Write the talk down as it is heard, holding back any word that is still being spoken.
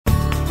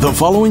The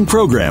following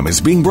program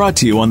is being brought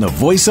to you on the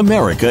Voice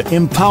America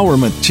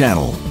Empowerment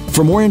Channel.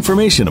 For more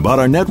information about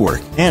our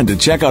network and to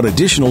check out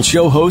additional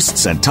show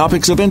hosts and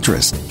topics of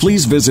interest,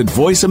 please visit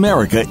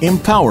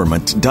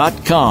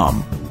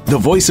voiceamericaempowerment.com. The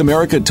Voice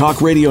America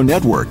Talk Radio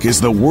Network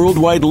is the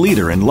worldwide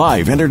leader in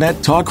live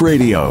Internet talk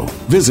radio.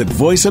 Visit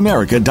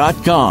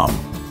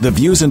voiceamerica.com. The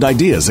views and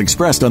ideas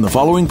expressed on the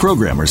following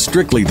program are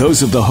strictly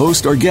those of the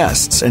host or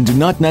guests and do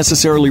not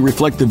necessarily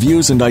reflect the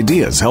views and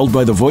ideas held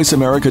by the Voice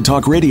America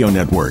Talk Radio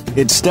Network,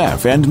 its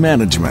staff, and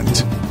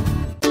management.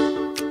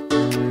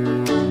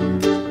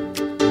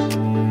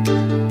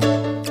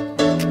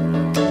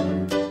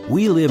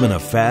 We live in a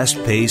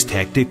fast-paced,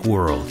 hectic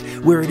world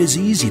where it is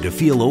easy to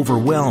feel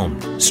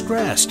overwhelmed,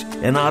 stressed,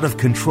 and out of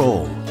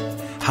control.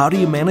 How do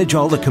you manage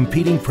all the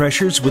competing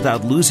pressures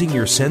without losing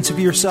your sense of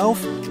yourself?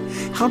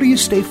 How do you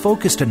stay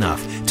focused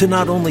enough to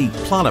not only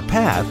plot a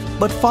path,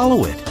 but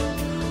follow it?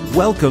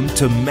 Welcome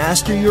to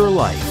Master Your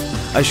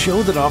Life, a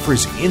show that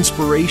offers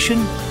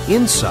inspiration,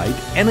 insight,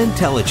 and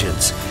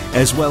intelligence,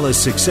 as well as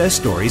success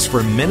stories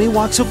from many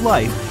walks of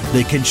life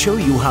that can show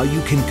you how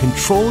you can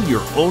control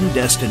your own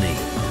destiny.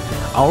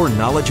 Our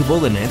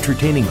knowledgeable and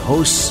entertaining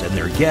hosts and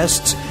their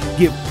guests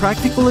give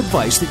practical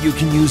advice that you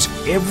can use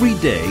every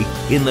day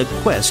in the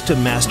quest to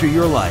master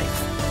your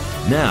life.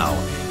 Now,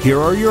 here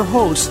are your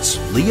hosts,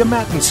 Leah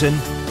Mattinson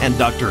and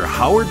Dr.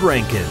 Howard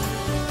Rankin.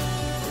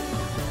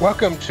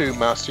 Welcome to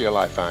Master Your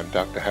Life. I'm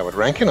Dr. Howard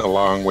Rankin,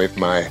 along with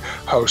my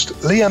host,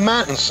 Leah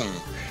Mattinson,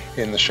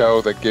 in the show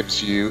that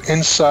gives you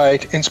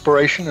insight,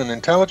 inspiration, and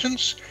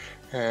intelligence,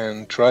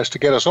 and tries to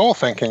get us all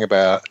thinking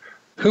about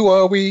who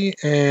are we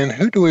and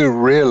who do we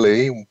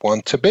really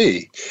want to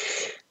be.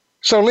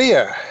 So,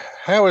 Leah,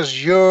 how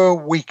has your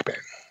week been?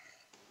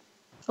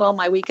 Well,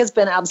 my week has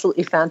been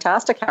absolutely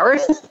fantastic,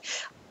 Howard.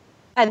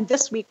 And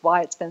this week, why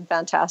it's been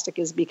fantastic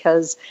is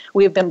because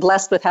we've been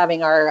blessed with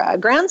having our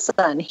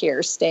grandson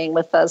here staying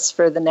with us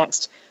for the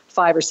next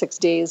 5 or 6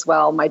 days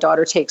while my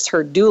daughter takes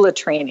her doula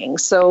training.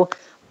 So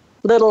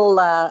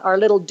our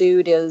little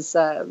dude is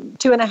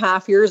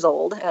 2.5 years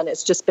old, and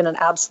it's just been an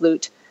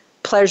absolute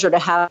pleasure to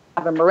have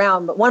him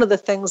around. But one of the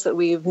things that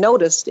we've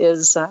noticed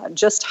is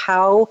just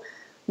how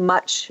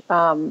much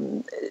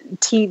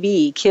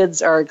TV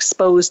kids are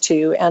exposed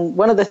to. And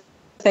one of the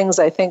things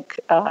I think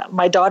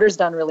my daughter's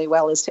done really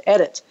well is to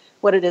edit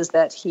what it is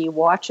that he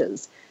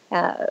watches.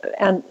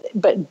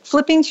 But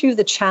flipping through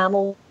the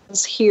channels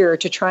here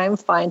to try and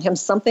find him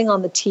something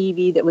on the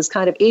TV that was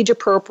kind of age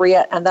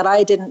appropriate and that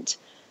I didn't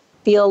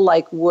feel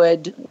like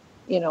would,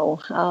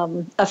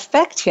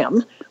 affect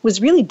him was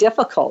really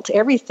difficult.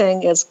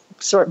 Everything is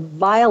sort of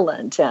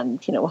violent and,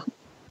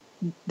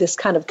 this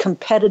kind of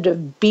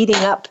competitive beating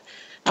up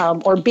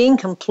or being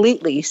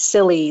completely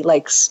silly,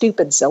 like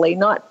stupid silly,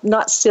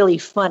 not silly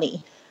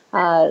funny.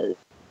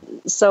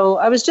 So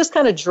I was just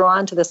kind of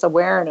drawn to this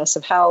awareness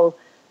of how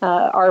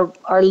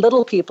our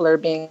little people are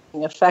being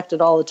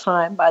affected all the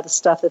time by the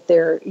stuff that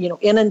they're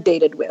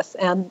inundated with,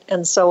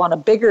 and so on a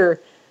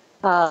bigger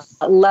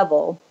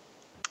level,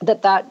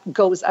 that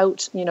goes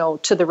out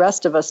to the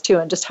rest of us too,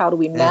 and just how do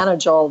we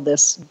manage all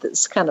this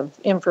kind of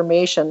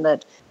information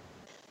that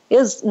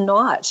is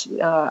not,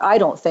 I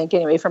don't think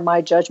anyway, from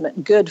my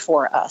judgment, good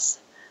for us.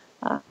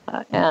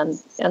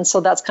 And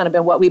so that's kind of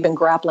been what we've been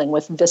grappling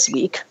with this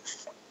week.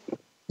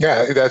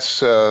 Yeah,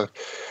 that's,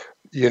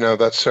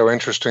 that's so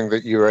interesting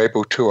that you're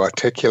able to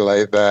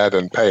articulate that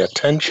and pay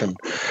attention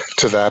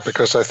to that,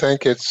 because I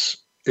think it's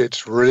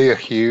really a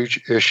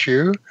huge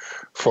issue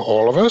for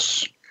all of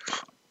us.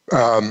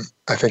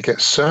 I think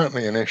it's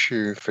certainly an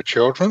issue for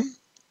children.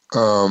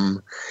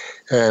 And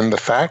the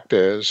fact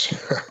is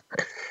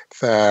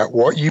that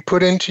what you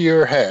put into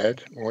your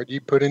head, what you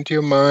put into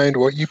your mind,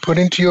 what you put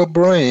into your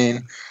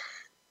brain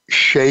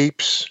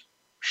shapes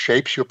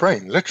your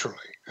brain, literally.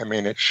 I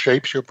mean, it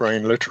shapes your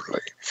brain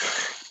literally.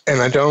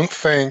 And I don't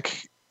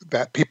think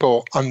that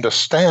people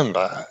understand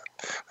that.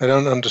 They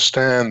don't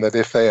understand that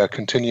if they are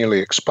continually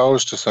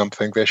exposed to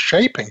something, they're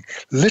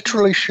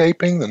literally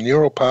shaping the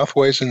neural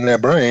pathways in their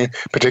brain,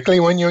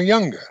 particularly when you're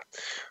younger.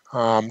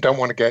 Don't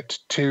want to get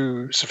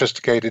too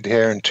sophisticated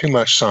here and too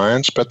much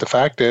science, but the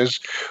fact is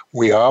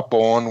we are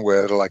born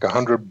with like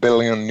 100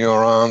 billion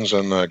neurons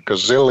and a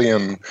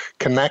gazillion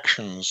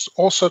connections,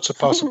 all sorts of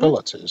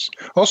possibilities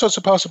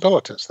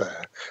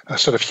there, a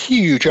sort of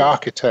huge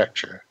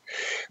architecture.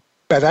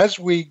 But as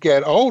we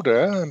get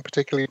older, and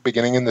particularly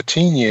beginning in the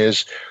teen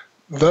years,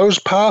 those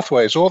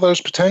pathways, all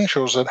those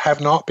potentials that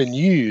have not been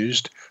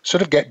used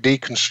sort of get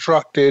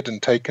deconstructed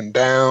and taken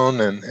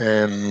down,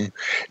 and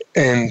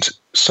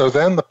so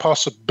then the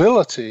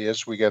possibility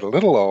as we get a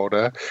little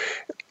older,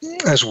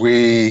 as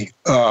we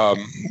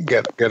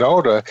get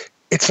older,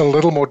 it's a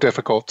little more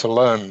difficult to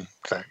learn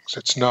things.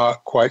 It's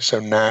not quite so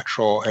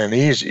natural and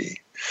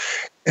easy.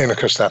 And of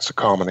course, that's a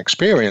common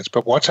experience.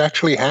 But what's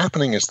actually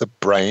happening is the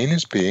brain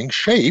is being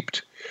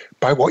shaped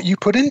by what you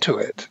put into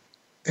it.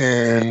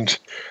 And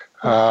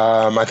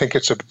I think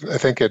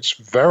it's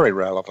very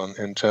relevant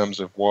in terms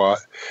of what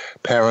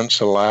parents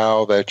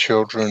allow their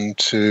children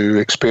to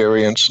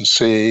experience and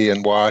see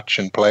and watch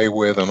and play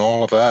with and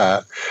all of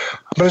that.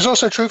 But it's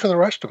also true for the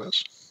rest of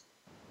us.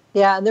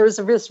 Yeah, and there was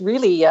this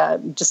really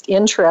just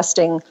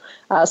interesting,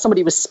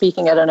 somebody was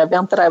speaking at an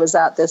event that I was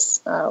at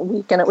this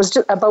week, and it was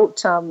just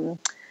about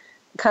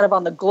kind of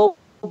on the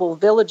global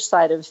village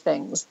side of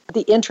things,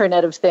 the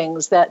Internet of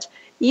Things, that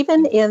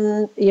even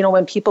in,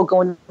 when people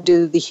go and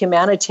do the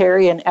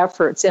humanitarian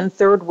efforts in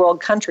third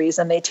world countries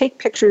and they take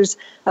pictures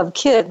of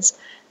kids,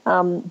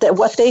 that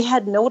what they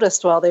had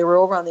noticed while they were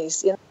over on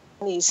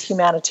these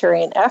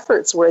humanitarian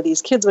efforts where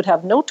these kids would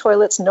have no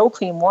toilets, no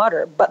clean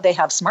water, but they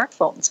have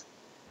smartphones.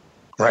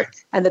 Right.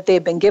 And that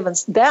they've been given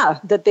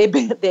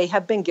they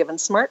have been given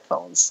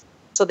smartphones.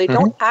 So they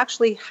don't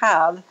actually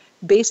have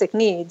basic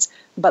needs,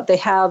 but they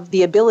have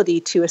the ability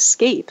to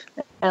escape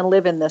and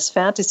live in this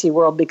fantasy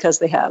world because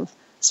they have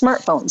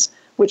smartphones,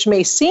 which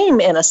may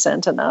seem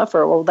innocent enough,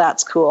 or, well,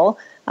 that's cool.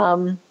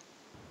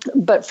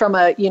 But from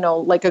a,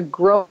 like a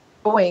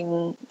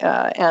growing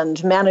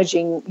and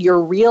managing your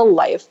real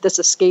life, this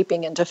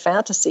escaping into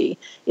fantasy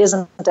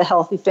isn't a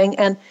healthy thing.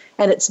 And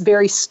it's a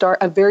very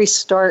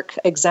stark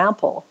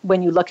example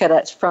when you look at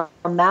it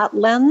from that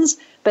lens,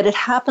 but it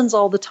happens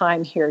all the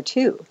time here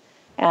too.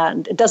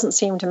 And it doesn't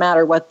seem to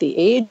matter what the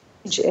age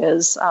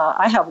is.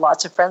 I have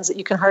lots of friends that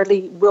you can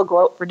will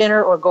go out for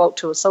dinner or go out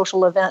to a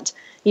social event,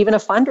 even a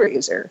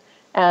fundraiser.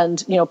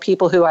 And,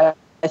 people who I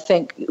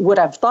think would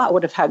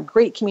have had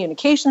great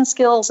communication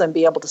skills and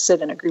be able to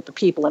sit in a group of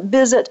people and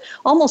visit,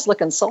 almost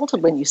look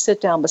insulted when you sit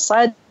down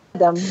beside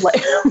them,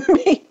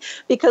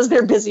 because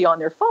they're busy on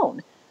their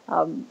phone.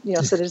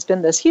 So there's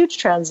been this huge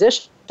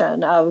transition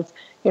of,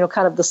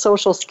 kind of the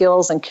social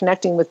skills and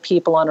connecting with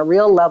people on a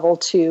real level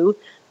to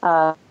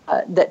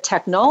that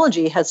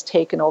technology has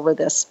taken over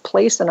this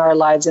place in our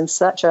lives in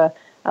such a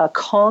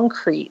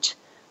concrete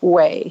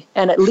way.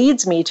 And it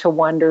leads me to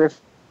wonder if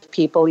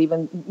people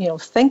even,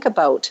 think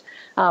about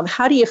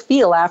how do you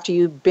feel after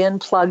you've been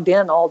plugged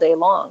in all day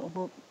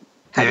long?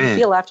 How do you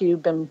feel after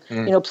you've been,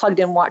 plugged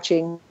in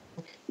watching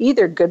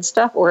either good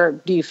stuff, or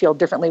do you feel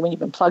differently when you've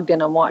been plugged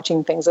in and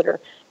watching things that are,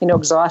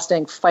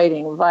 exhausting,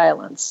 fighting,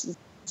 violence?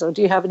 So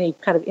do you have any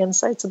kind of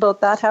insights about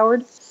that,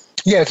 Howard?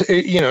 Yeah,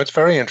 it's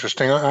very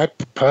interesting. I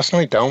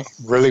personally don't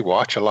really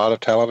watch a lot of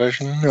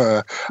television.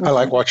 I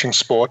like watching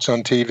sports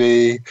on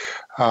TV.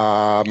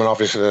 And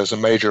obviously there's a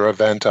major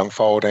event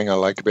unfolding. I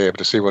like to be able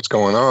to see what's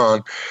going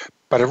on.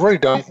 But I really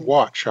don't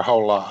watch a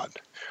whole lot.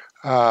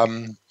 My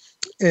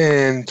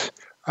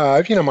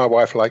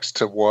wife likes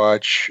to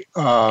watch,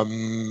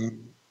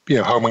 home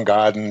and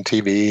garden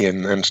TV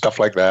and stuff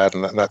like that.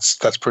 And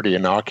that's pretty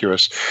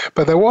innocuous.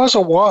 But there was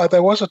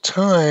a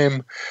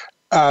time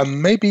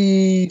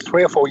maybe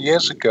 3 or 4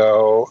 years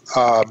ago,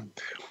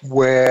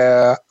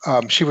 where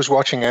she was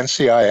watching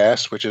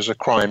NCIS, which is a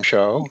crime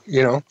show,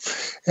 and,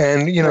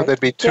 right. There'd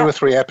be 2 or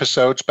 3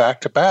 episodes back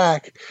to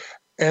back.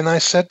 And I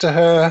said to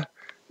her,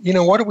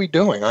 what are we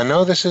doing? I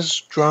know this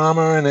is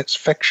drama and it's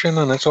fiction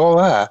and it's all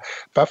that,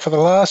 but for the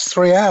last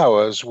 3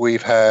 hours,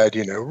 we've had,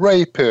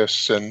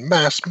 rapists and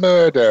mass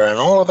murder and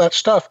all of that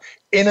stuff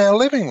in our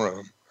living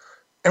room.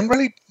 And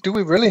really, do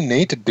we really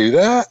need to do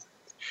that?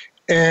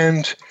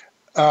 And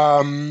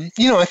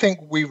I think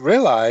we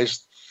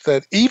realized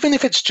that even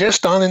if it's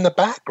just on in the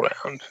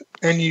background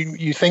and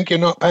you think you're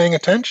not paying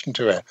attention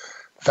to it,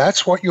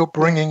 that's what you're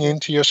bringing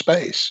into your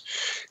space.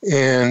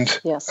 And,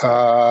 yes.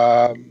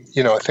 I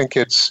think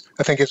it's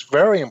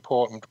very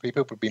important for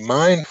people to be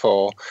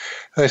mindful.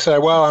 They say,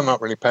 well, I'm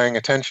not really paying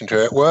attention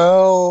to it.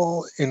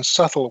 Well, in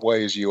subtle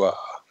ways you are,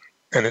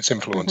 and it's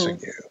influencing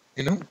you.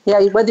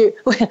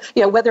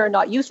 Yeah, whether or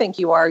not you think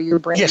you are, your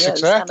brain is.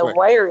 Exactly. And the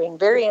wiring, the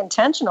very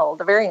intentional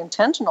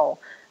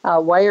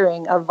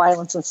wiring of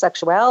violence and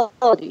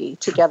sexuality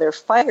together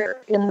fire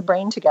in the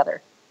brain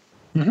together.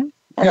 Mm-hmm.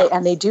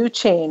 And they do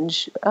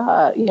change,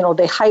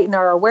 they heighten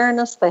our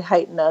awareness, they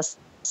heighten us.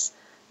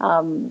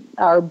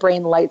 Our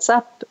brain lights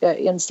up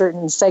in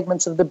certain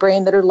segments of the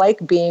brain that are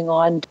like being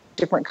on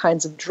different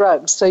kinds of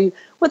drugs. So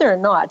whether or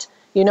not,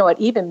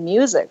 even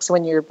music, so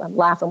I'm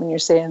laughing when you're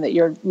saying that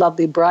your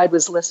lovely bride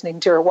was listening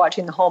to or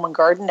watching the Home and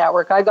Garden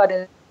Network. I got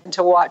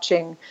into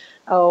watching,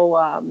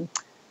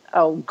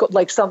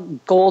 like some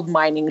gold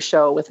mining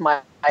show with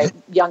my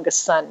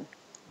youngest son.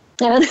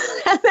 And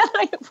then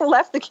I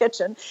left the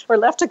kitchen, or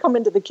left to come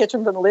into the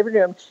kitchen from the living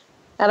room,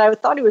 and I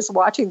thought he was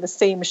watching the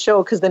same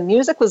show because the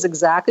music was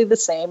exactly the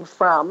same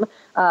from,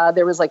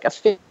 there was like a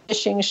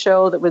fishing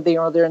show that was,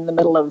 they're in the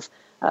middle of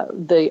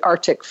the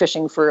Arctic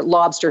fishing for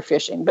lobster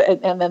fishing,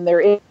 and then they're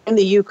in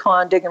the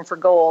Yukon digging for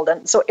gold.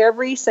 And so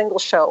every single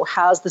show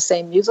has the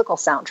same musical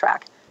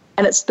soundtrack.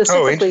 And it's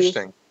specifically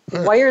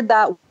wired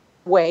that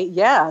way,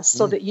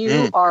 so that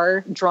you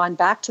are drawn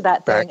back to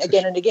that thing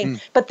again and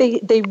again. But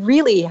they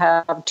really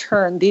have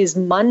turned these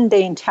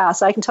mundane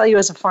tasks. I can tell you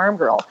as a farm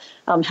girl,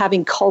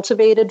 having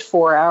cultivated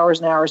for hours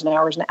and hours and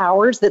hours and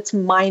hours, that's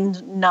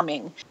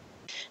mind-numbing.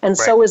 And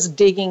so is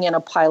digging in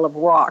a pile of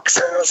rocks.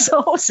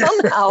 So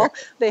somehow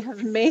they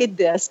have made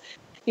this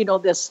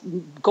this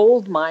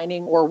gold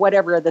mining or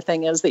whatever the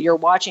thing is that you're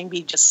watching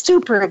be just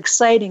super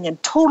exciting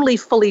and totally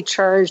fully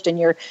charged, and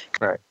you're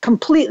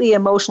completely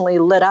emotionally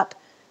lit up.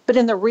 But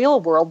in the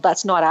real world,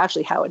 that's not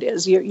actually how it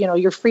is.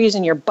 You're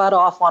freezing your butt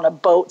off on a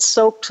boat,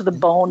 soaked to the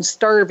bone,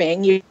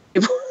 starving.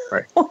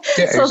 Right. So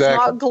exactly. It's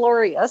not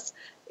glorious.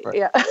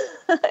 Right.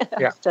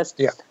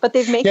 But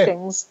they've made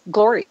things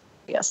glorious.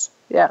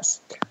 Yes.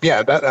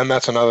 Yeah,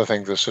 that's another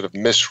thing, the sort of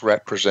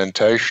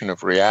misrepresentation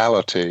of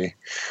reality.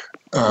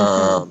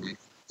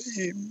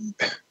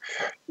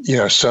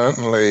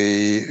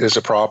 Certainly is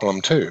a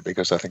problem too,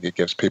 because I think it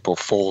gives people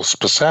false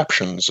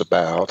perceptions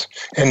about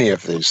any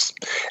of these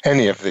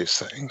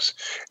things.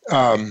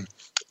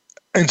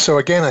 And so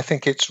again, I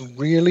think it's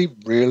really,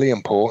 really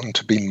important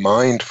to be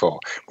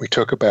mindful. We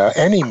talk about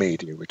any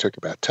media, we talk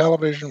about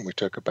television, we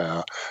talk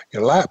about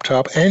your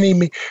laptop,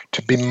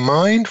 to be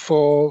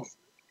mindful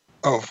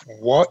of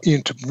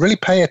to really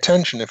pay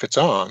attention if it's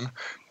on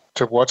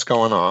to what's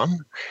going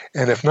on,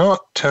 and if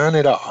not, turn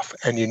it off.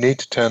 And you need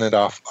to turn it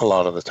off a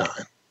lot of the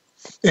time.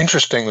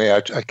 Interestingly,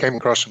 I came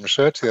across some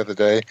research the other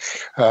day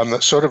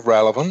that's sort of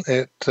relevant.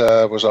 It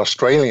was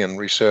Australian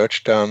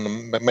research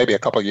done maybe a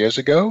couple of years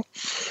ago.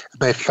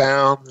 They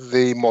found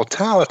the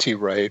mortality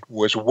rate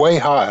was way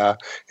higher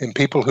in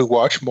people who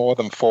watch more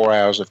than 4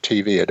 hours of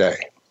TV a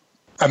day.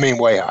 I mean,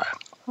 way higher.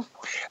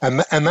 And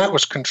that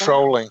was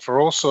controlling for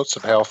all sorts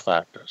of health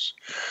factors.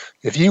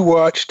 If you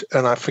watched,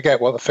 and I forget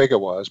what the figure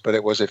was, but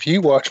it was if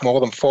you watch more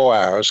than 4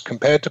 hours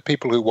compared to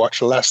people who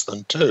watch less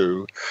than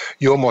 2,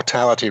 your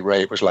mortality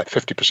rate was like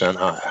 50%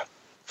 higher.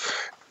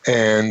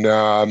 And,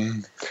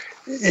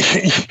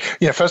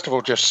 first of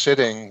all, just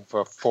sitting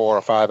for 4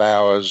 or 5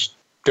 hours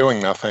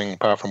doing nothing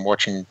apart from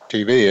watching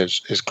TV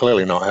is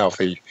clearly not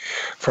healthy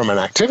from an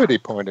activity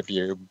point of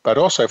view, but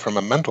also from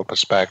a mental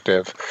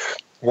perspective.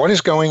 What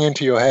is going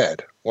into your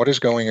head? What is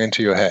going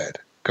into your head?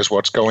 Because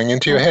what's going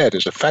into your head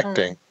is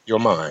affecting your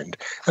mind,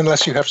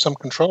 unless you have some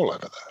control over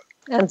that.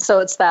 And so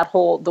it's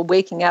the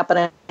waking up.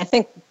 And I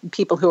think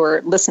people who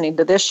are listening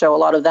to this show, a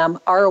lot of them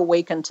are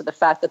awakened to the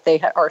fact that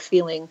they are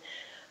feeling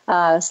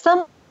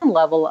some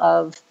level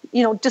of,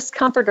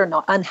 discomfort or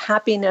not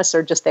unhappiness,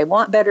 or just they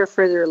want better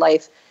for their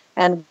life.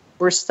 And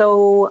we're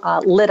so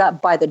lit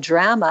up by the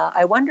drama.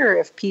 I wonder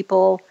if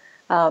people,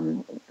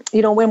 when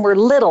we're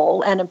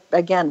little, and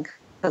again,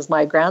 because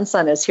my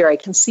grandson is here, I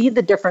can see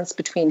the difference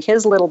between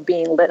his little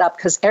being lit up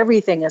because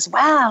everything is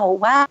wow.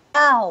 Right.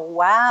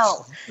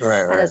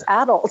 And as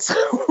adults,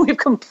 we've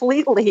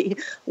completely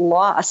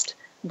lost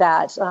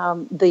that,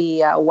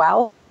 the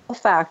wow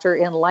factor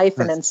in life.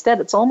 And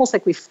instead, it's almost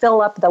like we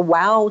fill up the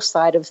wow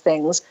side of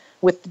things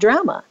with the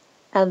drama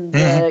and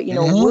the,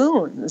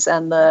 wounds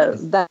and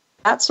that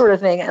sort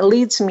of thing. It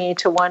leads me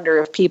to wonder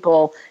if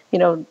people,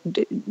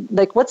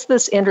 what's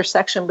this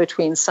intersection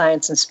between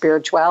science and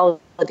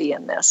spirituality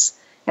in this?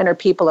 And are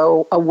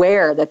people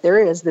aware that there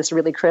is this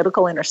really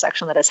critical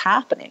intersection that is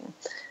happening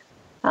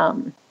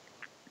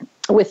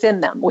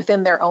within them,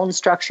 within their own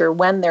structure,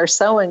 when they're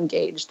so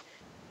engaged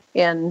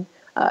in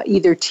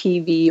either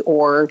TV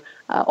or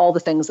all the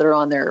things that are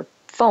on their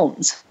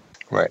phones?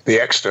 Right,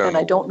 the external. And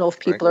I don't know if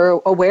people are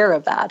aware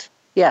of that.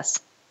 Yes.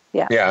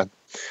 Yeah. Yeah.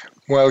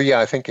 Well,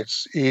 I think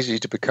it's easy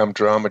to become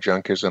drama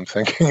junkies. I'm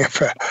thinking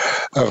of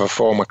a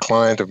former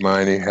client of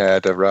mine who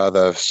had a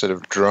rather sort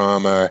of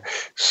drama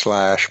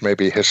 /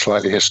 maybe his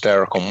slightly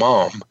hysterical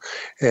mom.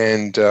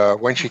 And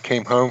when she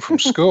came home from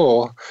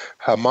school,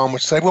 her mom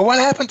would say, "Well, what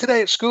happened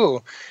today at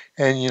school?"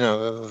 And,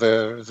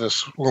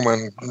 this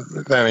woman,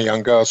 then a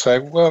young girl, say,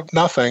 "Well,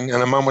 nothing." And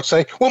her mom would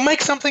say, "Well,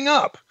 make something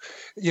up."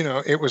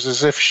 It was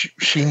as if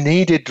she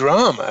needed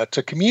drama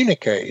to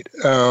communicate.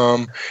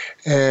 And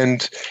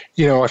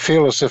I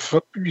feel as if,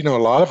 a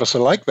lot of us are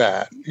like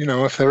that.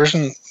 If there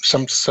isn't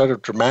some sort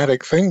of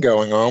dramatic thing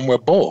going on, we're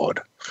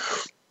bored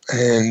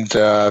and,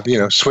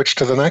 switch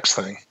to the next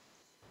thing.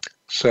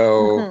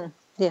 So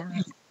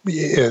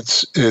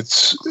it's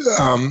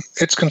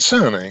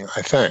concerning,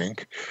 I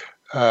think.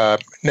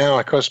 Now,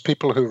 of course,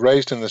 people who are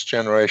raised in this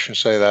generation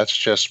say that's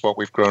just what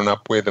we've grown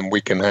up with and we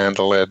can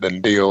handle it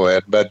and deal with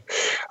it. But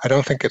I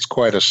don't think it's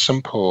quite as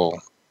simple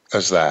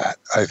as that.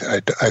 I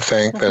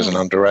think there's an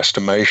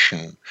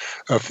underestimation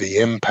of the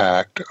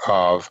impact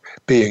of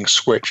being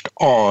switched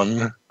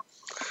on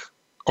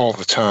all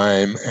the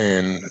time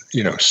and,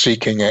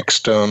 seeking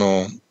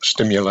external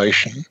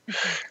stimulation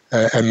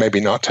and maybe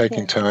not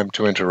taking time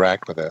to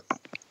interact with it.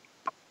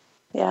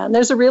 Yeah, and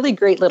there's a really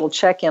great little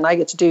check-in I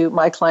get to do,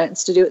 my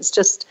clients to do. It's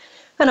just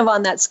kind of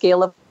on that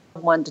scale of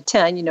 1 to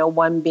 10,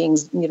 1 being,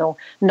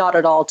 not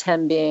at all,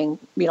 10 being,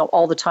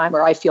 all the time,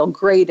 or I feel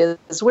great,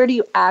 is where do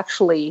you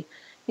actually,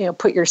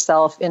 put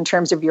yourself in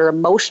terms of your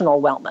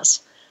emotional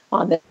wellness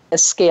on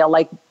this scale?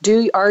 Like,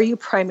 are you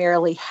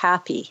primarily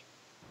happy?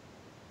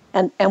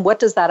 And what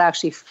does that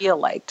actually feel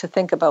like? To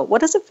think about, what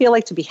does it feel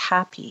like to be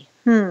happy?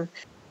 And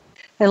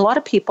a lot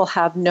of people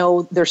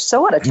they're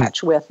so out of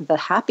touch with the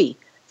happy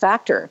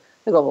factor.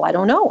 They go, well, I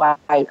don't know.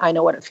 I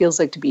know what it feels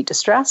like to be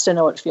distressed. I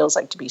know what it feels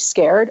like to be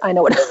scared. I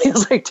know what it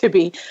feels like to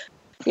be,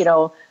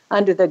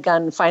 under the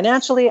gun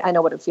financially. I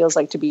know what it feels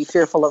like to be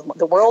fearful of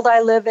the world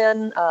I live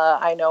in.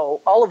 I know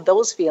all of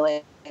those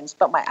feelings,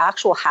 but my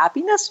actual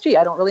happiness, gee,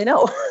 I don't really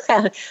know.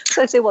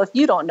 So I say, well, if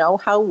you don't know,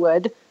 how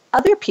would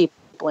other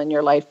people in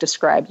your life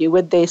describe you?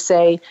 Would they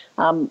say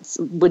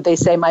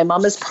my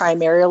mom is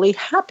primarily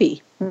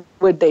happy?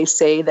 Would they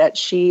say that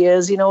she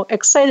is,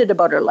 excited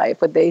about her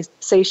life? Would they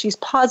say she's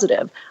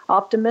positive,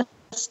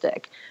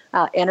 optimistic,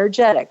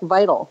 energetic,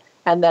 vital?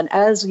 And then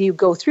as you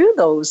go through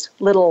those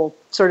little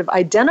sort of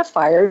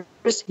identifiers,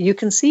 you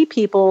can see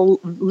people,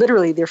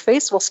 literally their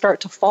face will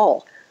start to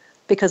fall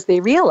because they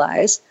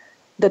realize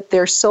that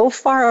they're so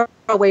far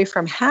away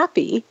from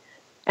happy.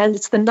 And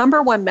it's the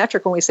number one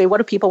metric when we say, what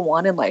do people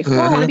want in life?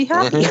 Well, I want to be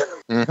happy.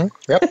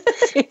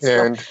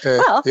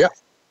 Yep.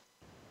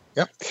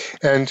 Yep.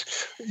 And,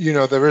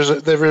 there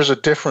is a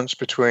difference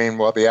between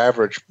what the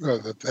average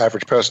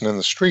person in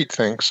the street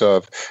thinks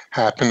of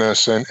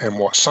happiness and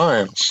what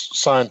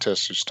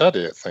scientists who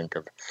study it think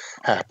of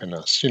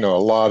happiness. A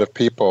lot of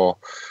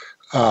people,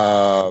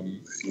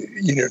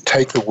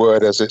 take the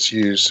word as it's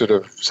used sort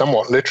of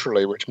somewhat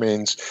literally, which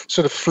means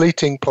sort of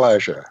fleeting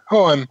pleasure.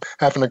 Oh, I'm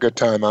having a good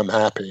time, I'm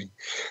happy.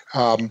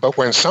 But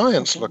when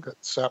science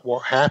looks at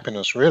what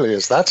happiness really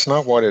is, that's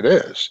not what it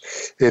is.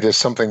 It is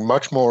something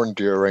much more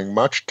enduring,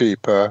 much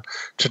deeper,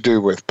 to do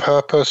with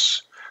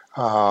purpose,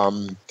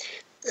 and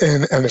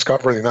it's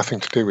got really nothing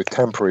to do with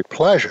temporary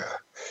pleasure.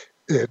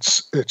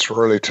 It's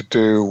really to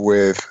do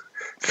with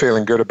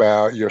feeling good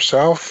about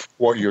yourself,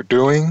 what you're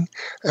doing,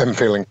 and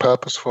feeling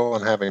purposeful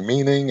and having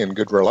meaning and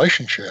good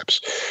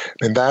relationships.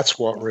 And that's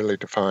what really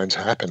defines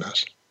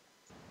happiness.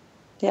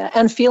 Yeah,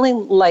 and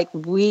feeling like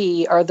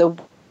we are the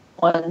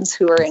ones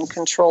who are in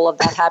control of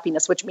that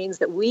happiness, which means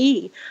that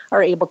we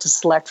are able to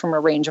select from a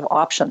range of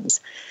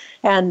options.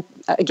 And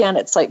again,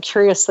 it's like,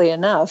 curiously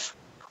enough,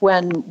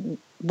 when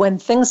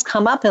things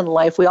come up in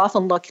life, we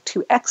often look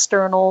to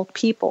external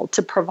people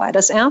to provide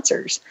us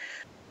answers.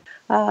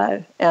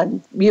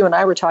 And you and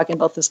I were talking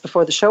about this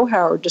before the show,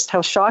 Howard, just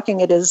how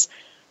shocking it is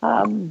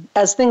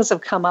as things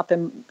have come up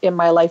in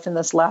my life in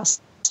this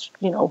last,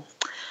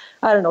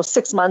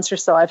 6 months or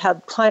so. I've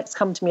had clients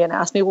come to me and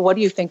ask me, well, what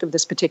do you think of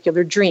this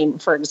particular dream,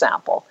 for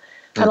example?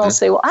 And I'll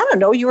say, well, I don't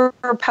know, you were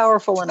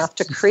powerful enough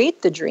to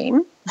create the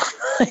dream.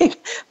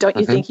 Don't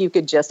you think you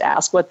could just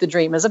ask what the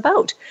dream is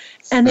about?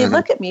 And they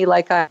look at me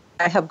like I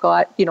have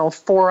got,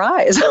 4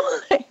 eyes.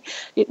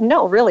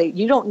 No, really,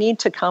 you don't need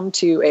to come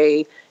to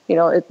a,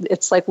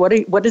 it's like,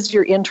 what is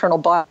your internal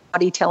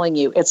body telling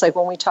you? It's like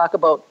when we talk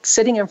about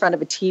sitting in front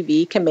of a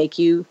TV can make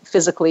you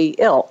physically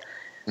ill.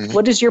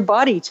 What is your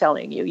body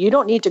telling you? You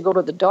don't need to go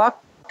to the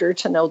doctor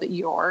to know that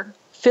you're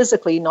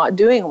physically not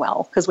doing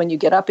well, because when you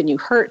get up and you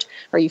hurt,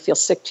 or you feel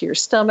sick to your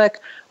stomach,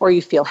 or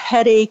you feel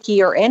headachy,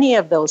 or any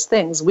of those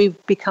things,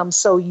 we've become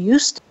so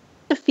used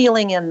to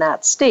feeling in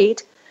that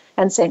state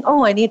and saying,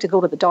 oh, I need to go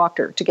to the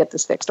doctor to get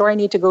this fixed, or I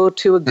need to go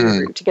to a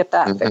guru to get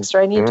that fixed,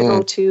 or I need to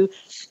go to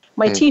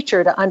my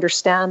teacher to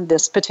understand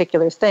this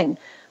particular thing,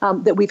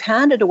 that we've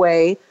handed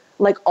away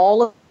like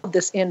all of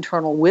this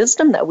internal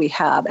wisdom that we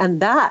have.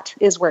 And that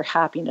is where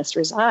happiness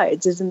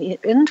resides, is in the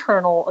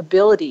internal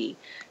ability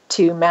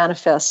to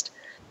manifest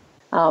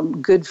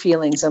good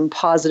feelings and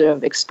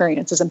positive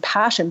experiences and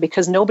passion,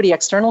 because nobody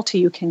external to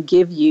you can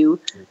give you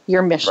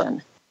your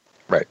mission.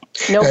 Right.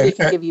 Nobody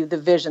can give you the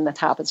vision that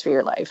happens for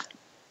your life.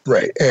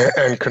 Right.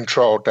 And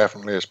control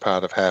definitely is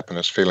part of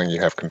happiness, feeling you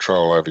have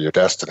control over your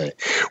destiny,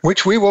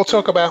 which we will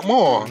talk about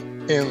more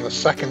in the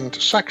second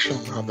section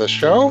of the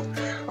show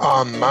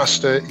on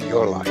Master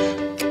Your Life.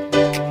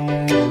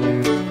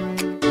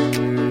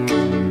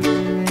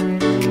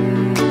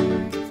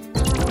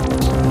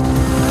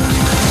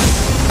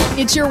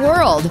 It's your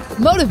world.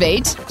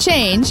 Motivate,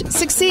 change,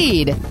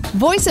 succeed.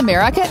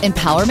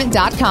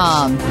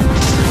 VoiceAmericaEmpowerment.com.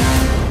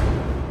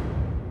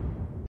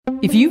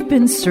 If you've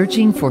been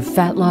searching for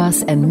fat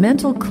loss and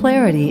mental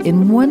clarity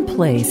in one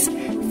place,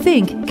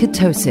 think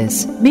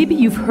ketosis. Maybe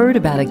you've heard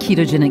about a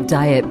ketogenic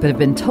diet but have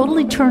been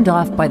totally turned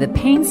off by the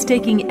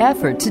painstaking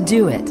effort to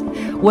do it.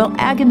 Well,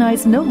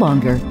 agonize no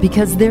longer,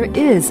 because there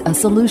is a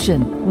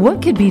solution.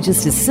 What could be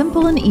just as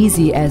simple and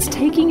easy as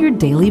taking your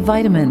daily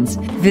vitamins?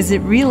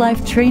 Visit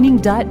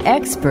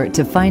reallifetraining.expert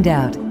to find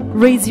out.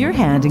 Raise your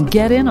hand and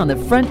get in on the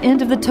front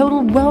end of the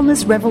total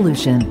wellness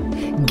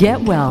revolution.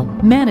 Get well,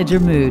 manage your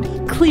mood,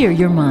 clear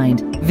your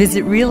mind.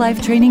 Visit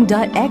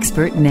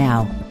reallifetraining.expert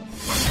now.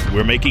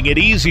 We're making it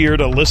easier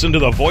to listen to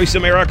the Voice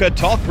America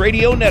Talk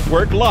Radio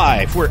Network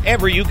live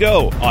wherever you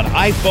go on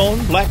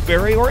iPhone,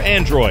 BlackBerry, or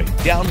Android.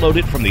 Download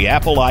it from the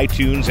Apple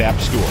iTunes App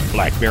Store,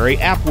 BlackBerry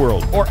App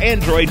World, or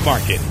Android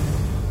Market.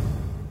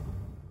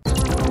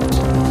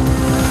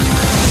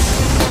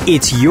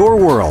 It's your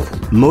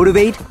world.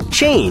 Motivate,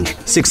 change,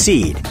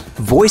 succeed.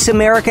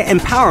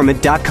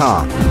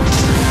 VoiceAmericaEmpowerment.com.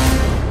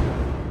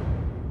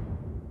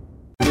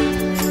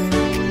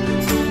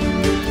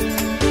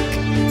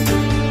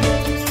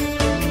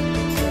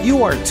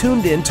 You are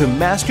tuned in to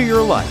Master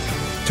Your Life.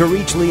 To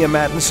reach Leah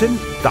Mattinson,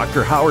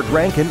 Dr. Howard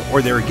Rankin,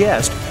 or their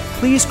guest,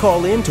 please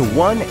call in to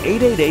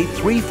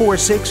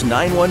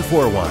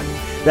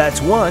 1-888-346-9141.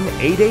 That's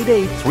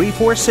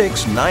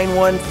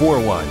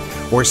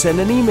 1-888-346-9141. Or send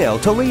an email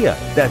to Leaha,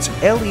 that's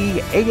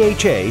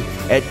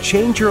Leaha, at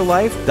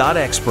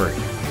changeyourlife.expert.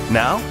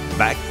 Now,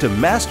 back to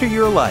Master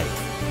Your Life.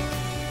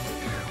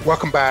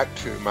 Welcome back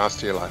to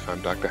Master Your Life.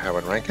 I'm Dr.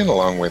 Howard Rankin,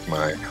 along with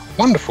my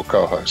wonderful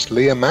co-host,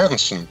 Leaha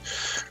Mattinson.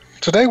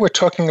 Today we're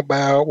talking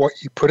about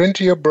what you put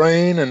into your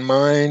brain and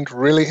mind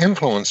really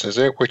influences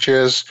it, which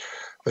is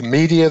the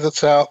media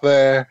that's out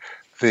there,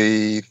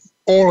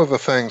 all of the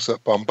things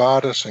that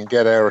bombard us and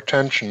get our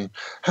attention.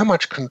 How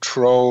much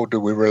control do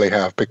we really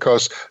have?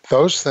 Because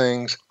those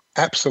things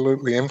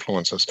absolutely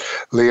influence us.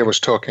 Leaha was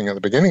talking at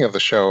the beginning of the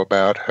show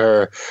about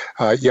her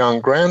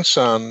young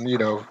grandson. You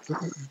know,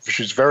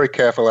 she's very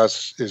careful,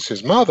 as is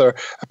his mother,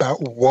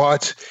 about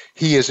what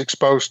he is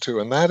exposed to.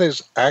 And that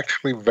is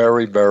actually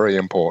very, very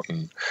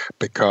important,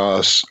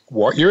 because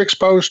what you're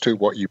exposed to,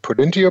 what you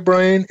put into your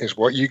brain, is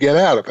what you get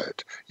out of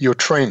it. You're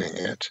training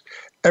it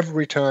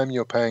every time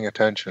you're paying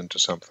attention to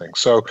something.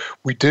 So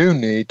we do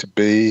need to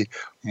be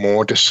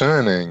more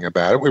discerning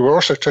about it. We were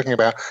also talking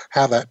about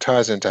how that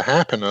ties into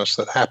happiness,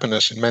 that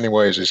happiness in many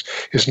ways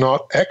is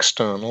not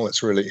external,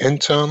 it's really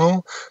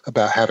internal,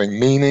 about having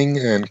meaning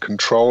and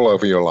control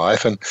over your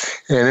life. And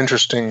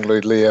interestingly,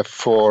 Leaha,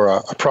 for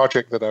a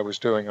project that I was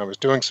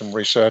doing some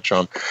research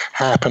on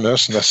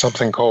happiness, and there's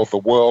something called the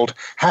World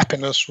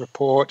Happiness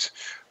Report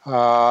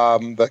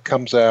that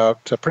comes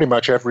out pretty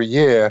much every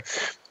year.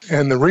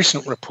 And the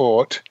recent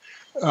report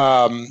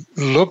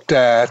looked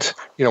at,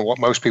 what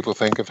most people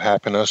think of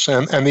happiness,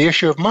 and the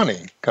issue of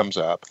money comes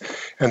up.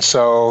 And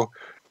so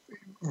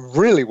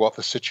really what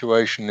the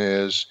situation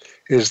is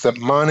that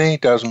money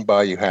doesn't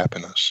buy you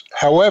happiness.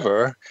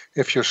 However,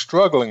 if you're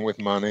struggling with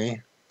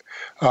money,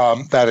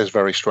 that is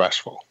very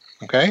stressful.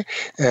 Okay,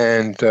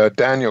 and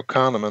Daniel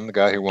Kahneman, the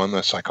guy who won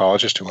the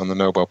psychologist who won the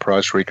Nobel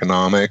Prize for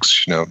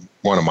Economics,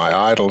 one of my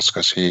idols,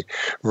 because he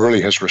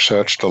really has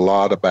researched a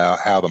lot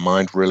about how the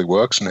mind really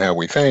works and how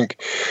we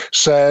think,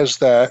 says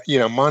that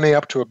money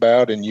up to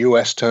about, in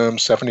U.S.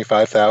 terms,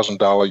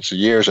 $75,000 a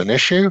year is an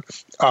issue.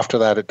 After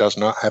that, it does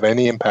not have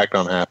any impact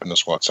on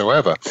happiness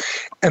whatsoever.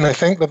 And I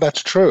think that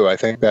that's true. I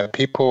think that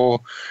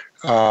people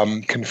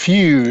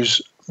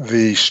confuse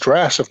the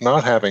stress of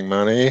not having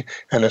money,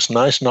 and it's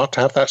nice not to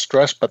have that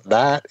stress, but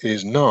that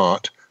is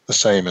not the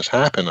same as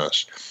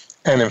happiness.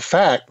 And in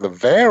fact, the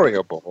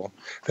variable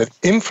that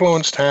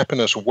influenced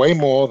happiness way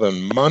more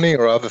than money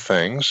or other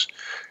things,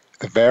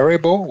 the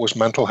variable was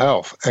mental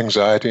health,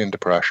 anxiety and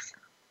depression.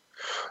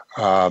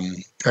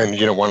 And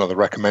one of the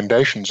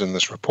recommendations in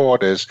this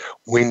report is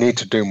we need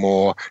to do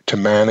more to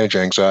manage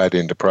anxiety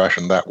and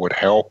depression. That would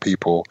help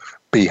people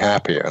be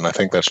happier. And I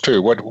think that's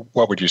true.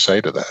 What would you say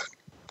to that?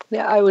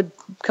 Yeah, I would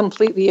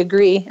completely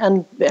agree.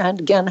 And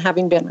again,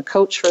 having been a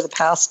coach for the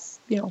past,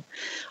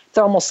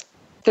 almost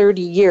 30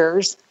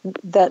 years,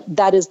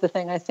 that is the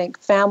thing I think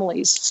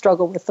families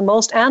struggle with the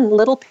most, and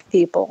little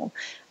people.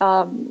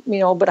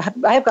 But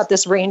I have got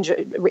this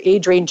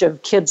age range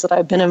of kids that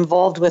I've been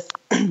involved with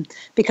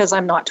because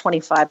I'm not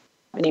 25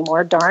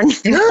 anymore, darn.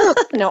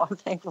 No, I'm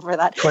thankful for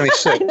that.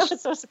 26. I know,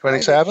 it's so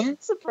surprising.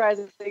 27?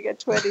 Surprising they get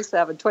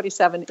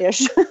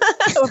 27-ish.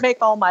 It would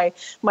make all all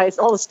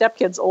the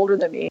stepkids older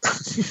than me.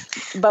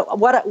 But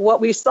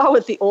what we saw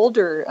with the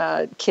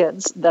older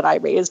kids that I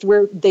raised,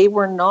 where they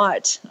were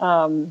not,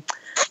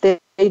 they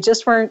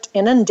just weren't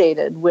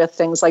inundated with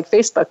things like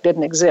Facebook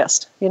didn't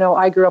exist.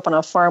 I grew up on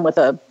a farm with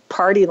a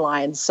party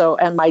line,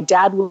 and my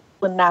dad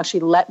wouldn't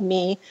actually let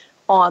me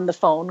on the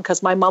phone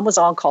because my mom was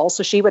on call,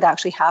 so she would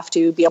actually have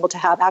to be able to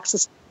have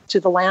access to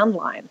the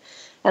landline.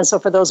 And so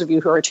for those of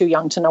you who are too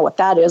young to know what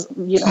that is,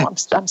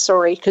 I'm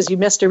sorry because you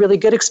missed a really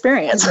good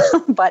experience.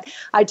 But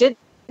I didn't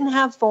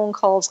have phone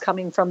calls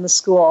coming from the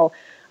school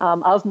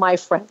of my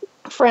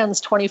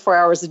friends 24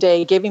 hours a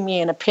day giving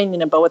me an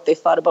opinion about what they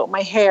thought about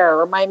my hair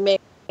or my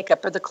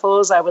makeup or the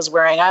clothes I was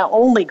wearing. I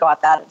only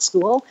got that at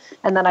school,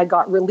 and then I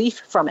got relief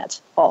from it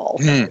all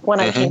when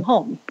I came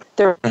home.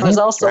 There was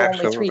also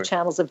only 3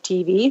 channels of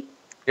TV.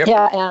 Yep.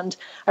 Yeah, and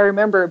I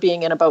remember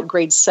being in about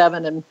grade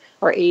 7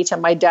 or 8,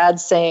 and my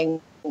dad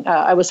saying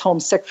I was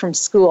homesick from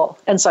school.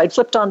 And so I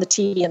flipped on the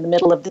TV in the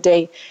middle of the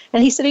day,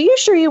 and he said, "Are you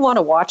sure you want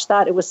to watch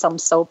that?" It was some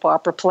soap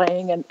opera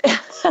playing. And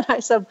I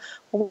said,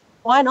 "Well,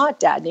 why not,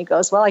 Dad?" And he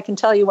goes, "Well, I can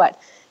tell you what.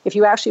 If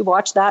you actually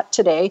watch that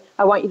today,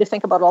 I want you to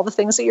think about all the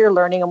things that you're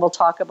learning, and we'll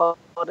talk about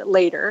it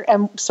later."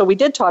 And so we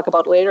did talk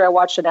about it later. I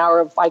watched an hour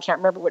of, I can't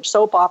remember which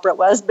soap opera it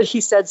was, but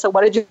he said, "So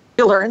what did you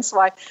learn?"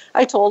 So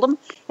I told him,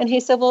 and he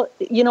said, "Well,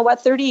 you know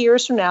what, 30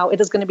 years from now, it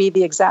is going to be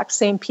the exact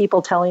same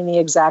people telling the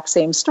exact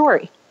same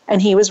story."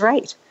 And he was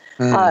right.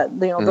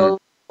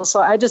 So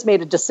I just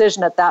made a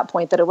decision at that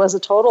point that it was a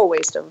total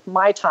waste of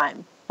my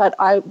time. But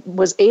I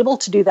was able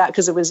to do that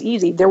because it was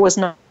easy. There was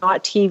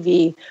not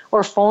TV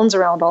or phones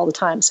around all the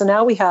time. So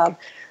now we have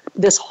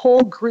this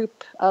whole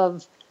group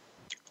of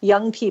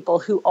young people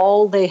who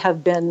all they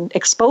have been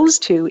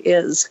exposed to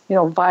is,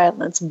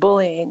 violence,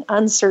 bullying,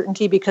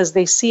 uncertainty, because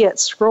they see it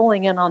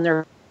scrolling in on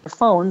their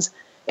phones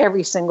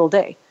every single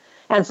day.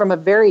 And from a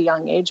very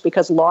young age,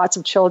 because lots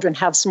of children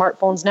have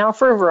smartphones now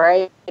for a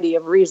variety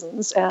of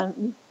reasons,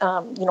 and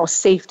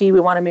safety, we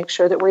want to make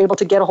sure that we're able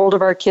to get a hold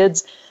of our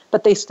kids,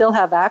 but they still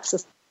have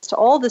access to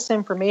all this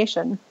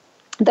information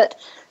that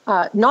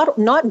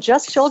not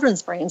just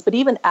children's brains, but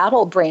even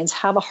adult brains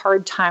have a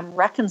hard time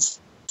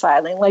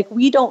reconciling. Like,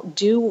 we don't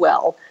do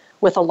well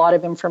with a lot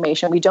of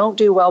information. We don't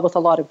do well with a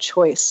lot of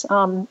choice.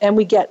 And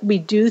we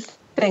do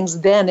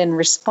things then in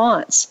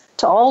response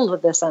to all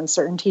of this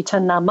uncertainty to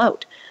numb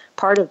out.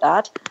 Part of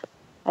that,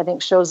 I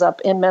think, shows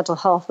up in mental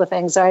health with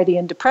anxiety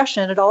and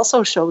depression. It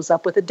also shows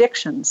up with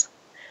addictions.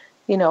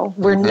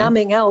 We're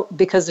numbing out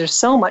because there's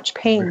so much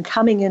pain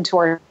coming into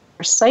our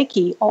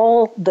psyche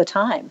all the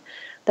time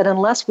that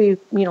unless we,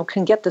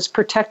 can get this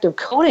protective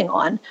coating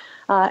on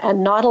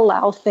and not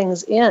allow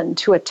things in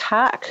to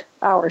attack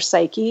our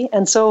psyche.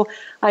 And so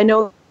I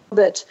know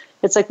that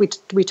it's like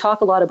we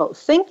talk a lot about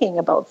thinking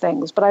about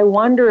things, but I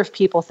wonder if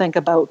people think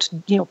about,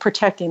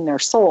 protecting their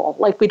soul.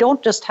 Like, we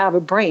don't just have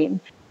a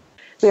brain.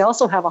 We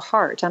also have a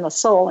heart and a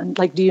soul. And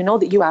like, do you know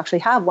that you actually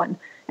have one?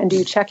 And do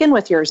you check in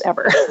with yours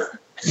ever?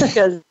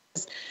 Because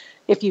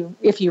if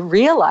you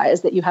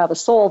realize that you have a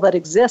soul that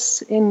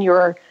exists in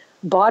your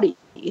body,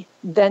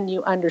 then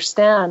you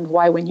understand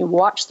why when you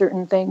watch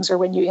certain things or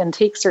when you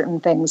intake certain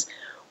things,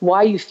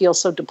 why you feel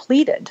so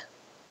depleted,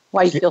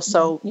 why you feel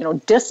so,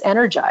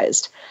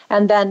 disenergized.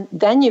 And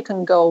then you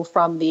can go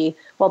from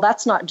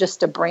that's not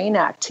just a brain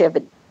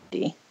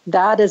activity,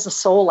 that is a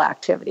soul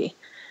activity.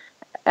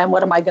 And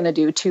what am I going to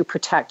do to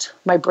protect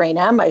my brain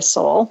and my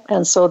soul?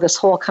 And so this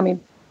whole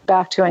coming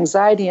back to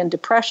anxiety and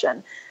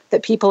depression,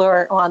 that people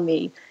are on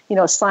the,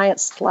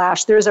 science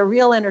 / there's a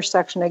real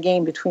intersection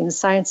again between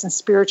science and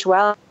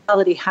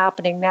spirituality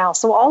happening now.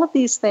 So all of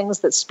these things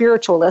that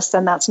spiritualists,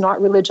 and that's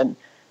not religion,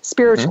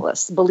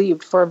 spiritualists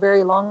believed for a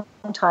very long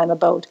time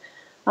about,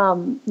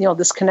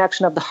 this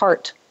connection of the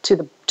heart to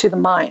the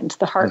mind,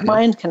 the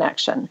heart-mind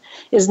connection,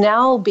 is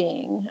now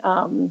being,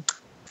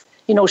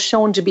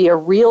 shown to be a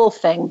real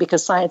thing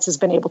because science has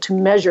been able to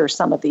measure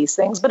some of these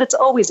things, but it's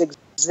always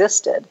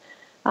existed.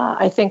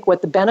 I think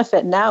what the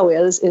benefit now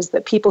is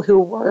that people who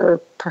were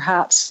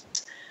perhaps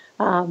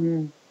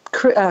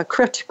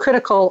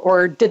critical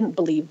or didn't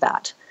believe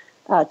that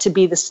to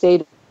be the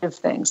state of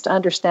things, to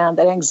understand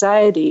that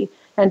anxiety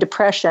and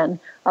depression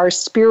are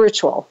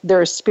spiritual.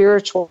 They're a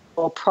spiritual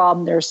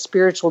problem. They're a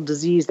spiritual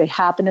disease. They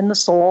happen in the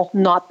soul,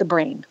 not the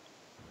brain.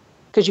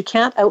 Because you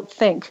can't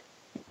outthink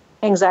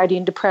anxiety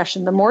and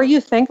depression. The more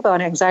you think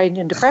about anxiety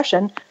and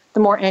depression,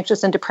 the more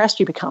anxious and depressed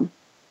you become.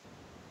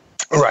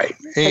 Right.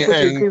 Would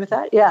you agree with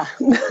that? Yeah.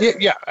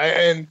 Yeah.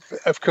 And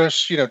of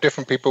course,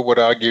 different people would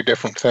argue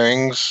different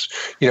things.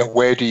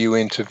 Where do you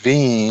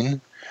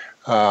intervene?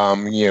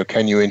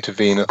 Can you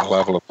intervene at the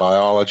level of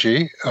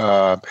biology?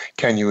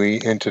 Can you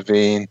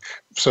intervene?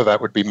 So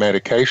that would be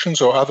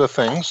medications or other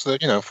things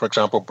that, for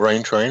example,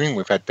 brain training.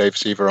 We've had Dave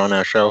Seaver on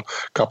our show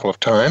a couple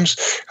of times,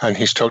 and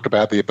he's talked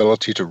about the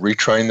ability to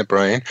retrain the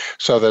brain.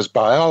 So there's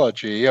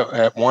biology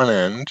at one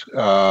end,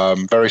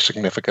 very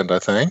significant, I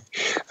think.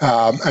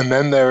 And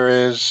then there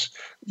is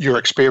your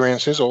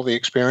experiences, all the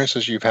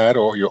experiences you've had,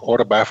 or your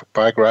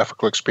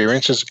autobiographical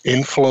experiences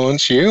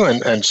influence you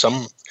and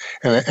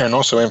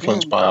also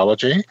influence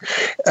biology.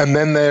 And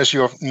then there's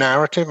your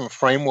narrative and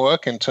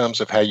framework in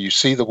terms of how you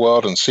see the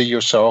world and see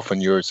yourself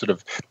and your sort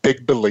of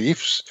big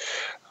beliefs.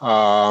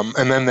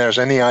 And then there's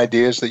any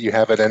ideas that you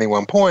have at any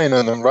one point.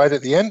 And then right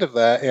at the end of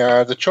that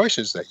are the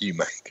choices that you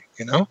make,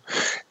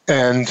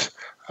 And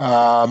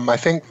I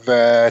think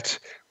that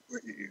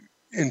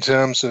in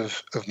terms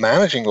of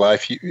managing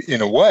life,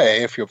 in a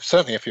way, if your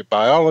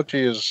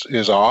biology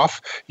is off,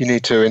 you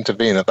need to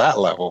intervene at that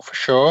level for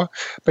sure.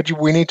 But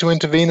we need to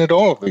intervene at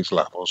all of these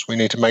levels. We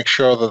need to make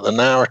sure that the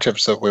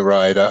narratives that we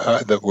write,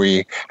 that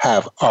we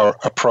have, are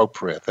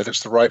appropriate. That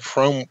it's the right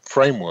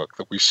framework.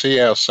 That we see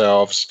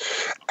ourselves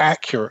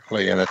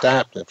accurately and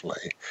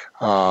adaptively.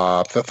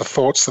 That the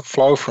thoughts that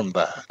flow from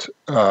that.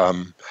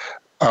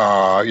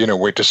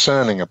 We're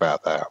discerning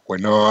about that. We're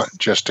not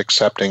just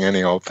accepting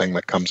any old thing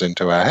that comes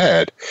into our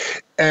head.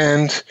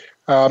 And,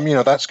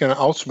 that's going to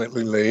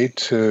ultimately lead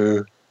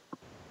to,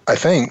 I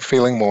think,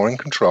 feeling more in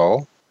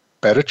control,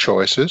 better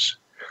choices,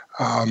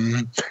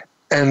 and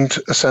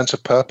a sense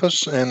of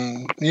purpose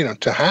and,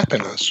 to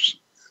happiness,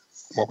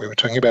 what we were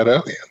talking about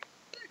earlier.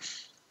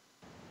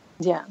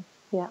 Yeah.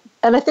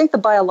 And I think the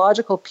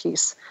biological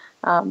piece,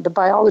 the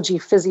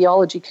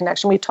biology-physiology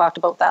connection, we've talked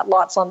about that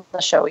lots on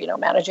the show,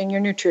 managing your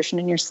nutrition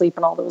and your sleep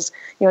and all those,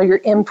 your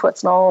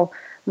inputs and all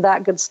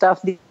that good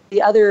stuff.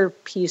 The other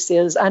piece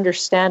is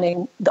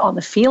understanding on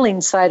the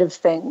feeling side of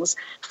things,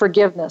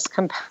 forgiveness,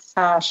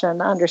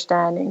 compassion,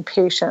 understanding,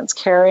 patience,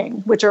 caring,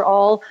 which are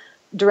all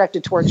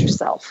directed towards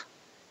yourself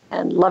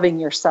and loving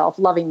yourself,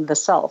 loving the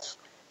self.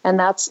 And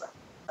that's,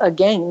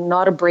 again,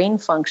 not a brain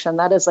function.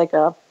 That is like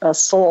a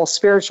soul,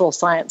 spiritual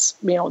science,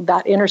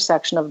 that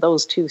intersection of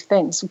those two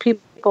things. So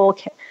people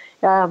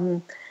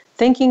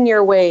thinking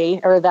your way,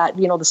 or that,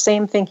 the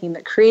same thinking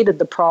that created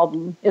the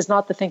problem is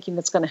not the thinking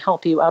that's going to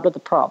help you out of the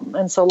problem.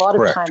 And so a lot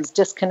of times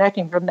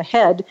disconnecting from the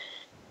head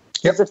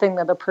is the thing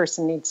that a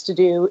person needs to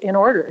do in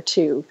order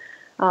to,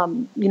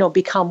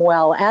 become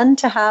well, and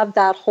to have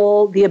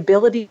the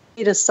ability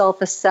to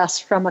self-assess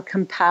from a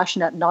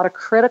compassionate, not a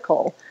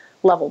critical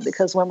level.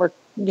 Because when we're,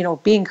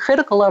 being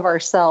critical of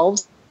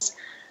ourselves,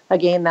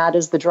 again, that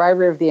is the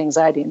driver of the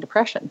anxiety and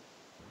depression.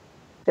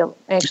 I feel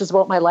anxious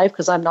about my life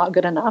because I'm not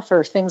good enough,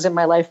 or things in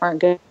my life aren't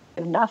good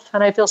enough,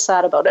 and I feel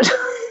sad about it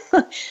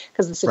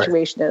because the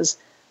situation is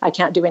I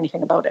can't do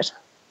anything about it.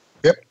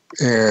 Yep,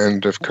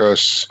 and of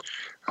course,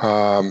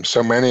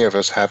 so many of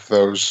us have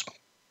those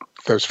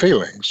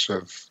feelings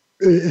of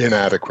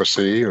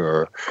inadequacy,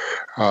 or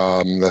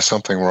there's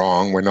something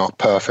wrong. We're not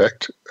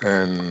perfect,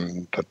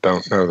 and I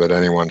don't know that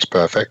anyone's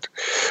perfect.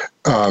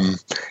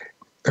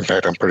 In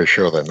fact, I'm pretty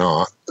sure they're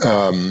not.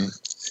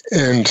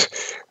 And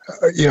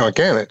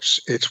again,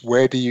 it's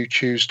where do you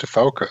choose to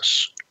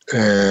focus,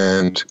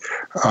 and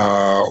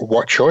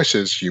what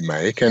choices you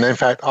make, and in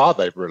fact, are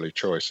they really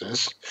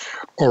choices,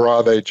 or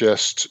are they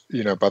just,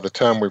 by the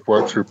time we've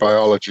worked through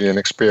biology and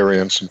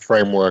experience and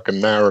framework and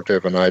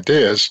narrative and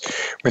ideas,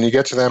 when you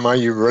get to them, are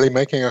you really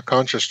making a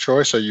conscious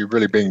choice? Are you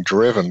really being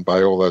driven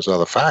by all those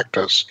other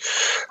factors?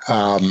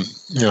 I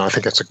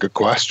think that's a good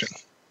question.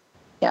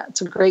 Yeah,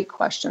 it's a great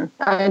question.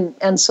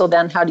 And so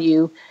then how do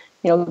you,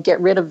 get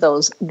rid of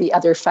the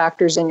other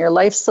factors in your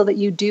life so that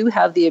you do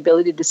have the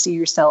ability to see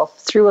yourself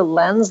through a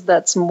lens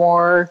that's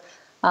more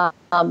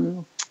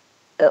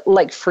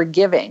like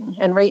forgiving?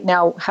 And right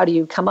now, how do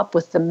you come up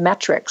with the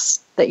metrics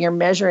that you're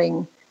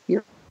measuring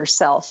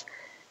yourself?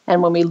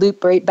 And when we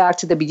loop right back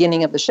to the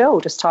beginning of the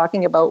show, just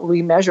talking about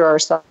we measure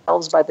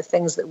ourselves by the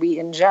things that we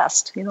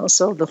ingest,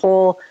 so the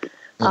whole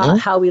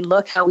how we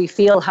look, how we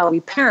feel, how we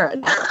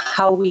parent,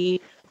 how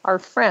we are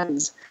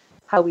friends,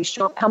 how we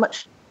show, how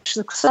much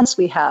success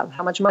we have,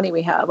 how much money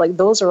we have, like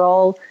those are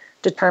all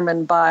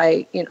determined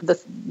by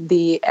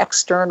the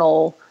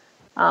external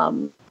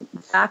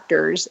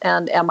factors.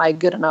 And am I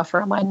good enough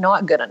or am I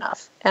not good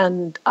enough?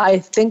 And I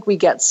think we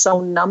get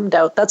so numbed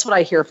out. That's what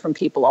I hear from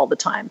people all the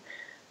time.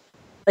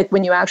 Like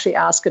when you actually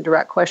ask a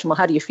direct question, well,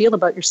 how do you feel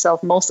about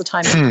yourself? Most of the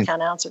time you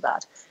can't answer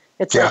that.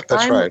 It's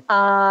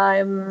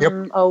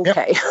I'm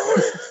okay.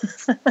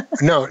 Yep.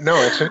 No,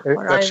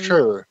 that's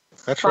true.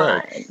 That's fine.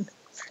 Right.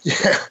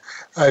 Yeah.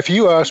 If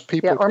you ask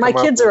people, or my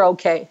kids are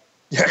okay.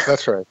 Yeah,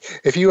 that's right.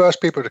 If you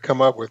ask people to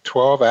come up with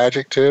 12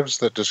 adjectives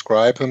that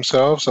describe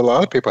themselves, a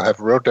lot of people have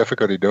real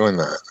difficulty doing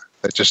that.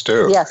 They just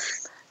do.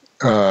 Yes.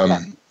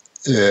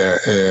 Yeah,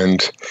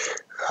 and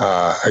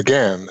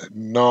again,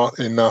 not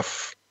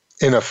enough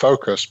inner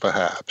focus,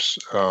 perhaps.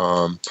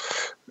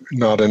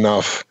 Not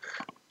enough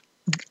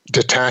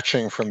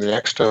detaching from the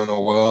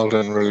external world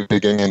and really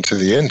digging into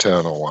the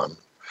internal one,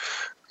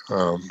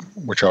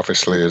 which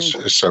obviously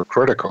is so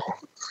critical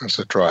as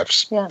it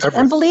drives everything.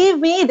 And believe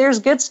me, there's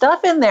good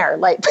stuff in there.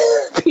 Like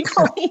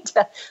people need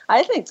to.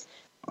 I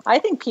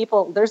think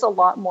people. There's a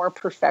lot more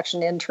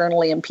perfection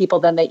internally in people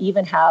than they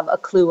even have a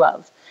clue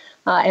of.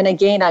 And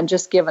again, I'm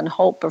just given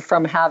hope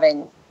from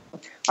having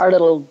our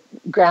little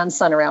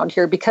grandson around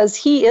here, because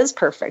he is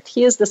perfect.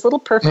 He is this little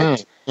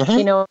perfect,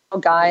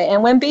 guy.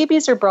 And when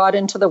babies are brought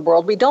into the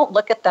world, we don't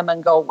look at them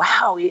and go,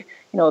 wow,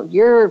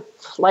 your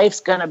life's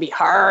going to be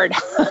hard.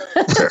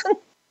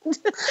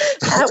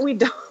 And we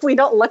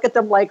don't look at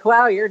them like,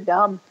 wow, you're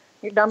dumb.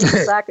 You're dumb as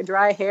a sack of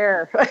dry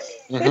hair.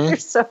 You're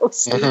so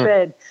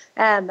stupid.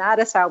 And that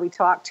is how we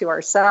talk to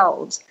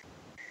ourselves.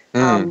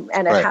 And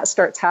it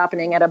starts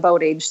happening at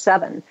about age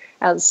 7.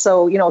 And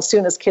so, as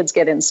soon as kids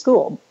get in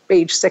school,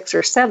 age 6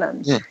 or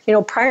 7,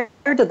 prior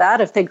to that,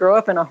 if they grow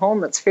up in a home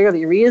that's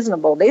fairly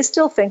reasonable, they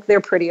still think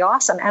they're pretty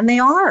awesome. And they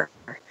are.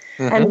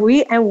 And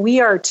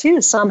we are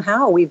too.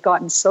 Somehow we've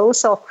gotten so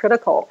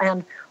self-critical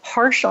and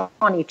harsh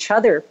on each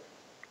other.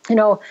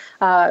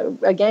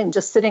 Again,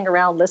 just sitting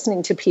around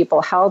listening to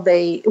people, how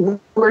they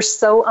were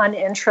so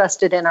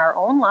uninterested in our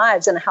own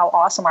lives and how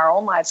awesome our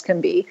own lives can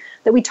be,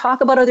 that we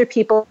talk about other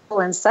people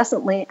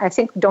incessantly. I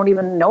think don't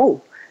even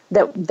know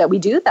that we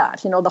do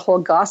that. The whole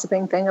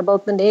gossiping thing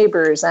about the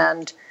neighbors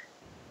and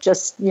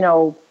just,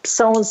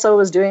 so-and-so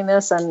is doing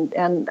this.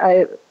 And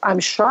I'm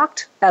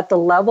shocked at the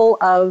level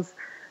of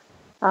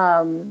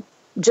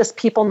just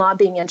people not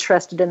being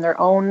interested in their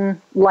own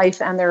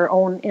life and their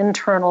own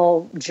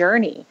internal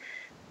journey.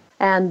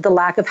 And the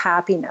lack of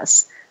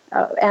happiness.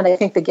 And I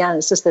think, again,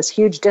 it's just this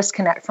huge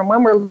disconnect from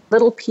when we're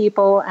little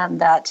people,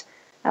 and that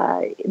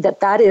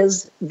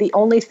is the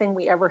only thing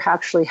we ever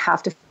actually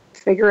have to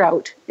figure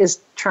out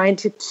is trying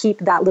to keep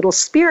that little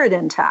spirit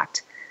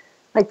intact,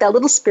 like that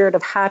little spirit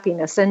of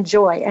happiness and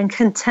joy and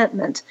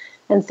contentment.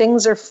 And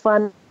things are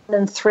fun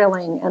and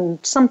thrilling and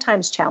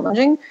sometimes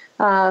challenging,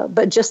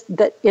 but just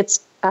that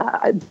it's,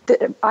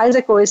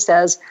 Isaac always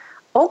says,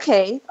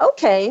 okay.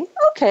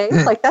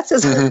 Like that's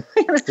his,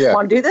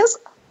 want to do this?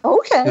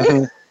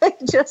 Okay.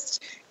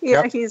 Just,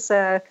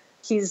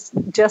 he's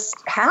just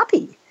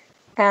happy.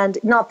 And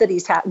not that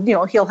he's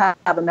he'll have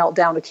a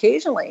meltdown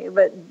occasionally,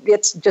 but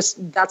it's just,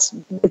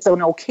 it's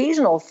an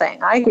occasional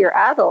thing. I hear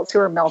adults who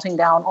are melting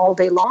down all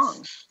day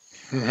long.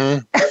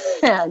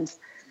 And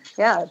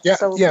I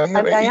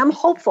am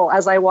hopeful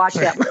as I watch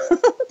them.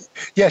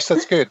 Yes,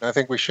 that's good. I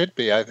think we should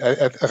be. I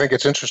think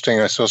it's interesting.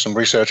 I saw some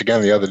research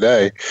again the other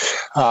day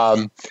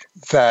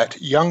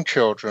that young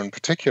children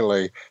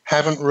particularly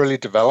haven't really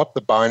developed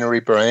the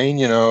binary brain,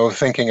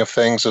 thinking of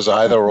things as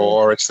either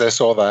or, it's this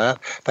or that.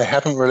 They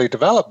haven't really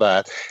developed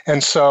that.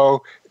 And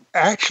so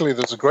actually,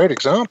 there's a great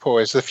example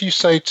is if you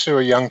say to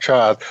a young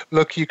child,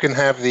 look, you can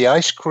have the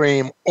ice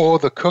cream or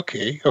the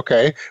cookie,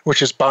 okay,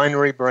 which is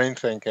binary brain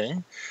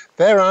thinking,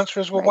 their answer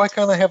is, well, why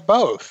can't I have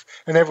both?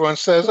 And everyone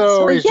says,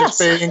 he's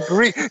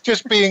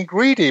just being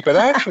greedy. But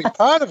actually,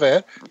 part of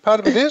it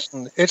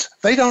isn't. It's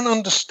they don't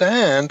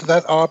understand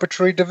that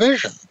arbitrary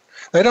division.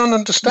 They don't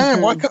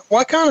understand why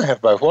can't I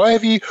have both?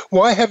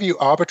 Why have you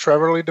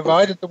arbitrarily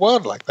divided the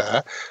world like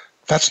that?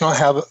 That's not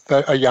how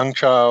a young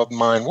child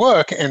mind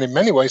works, and in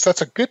many ways,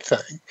 that's a good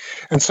thing.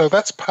 And so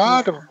that's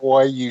part of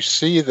why you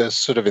see this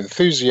sort of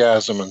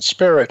enthusiasm and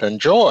spirit and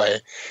joy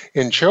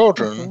in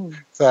children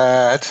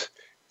that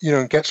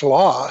gets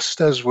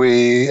lost as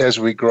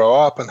we grow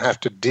up and have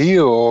to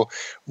deal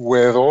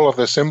with all of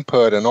this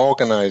input and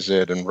organize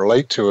it and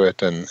relate to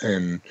it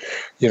and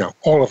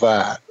all of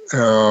that.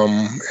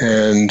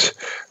 And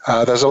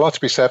there's a lot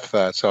to be said for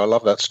that. So I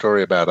love that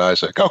story about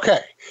Isaac.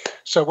 Okay.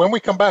 So when we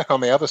come back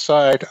on the other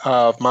side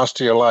of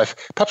Master Your Life,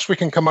 perhaps we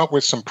can come up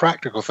with some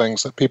practical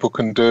things that people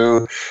can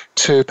do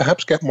to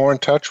perhaps get more in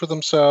touch with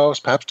themselves,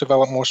 perhaps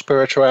develop more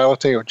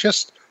spirituality, or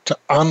just to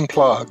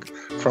unplug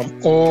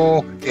from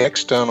all the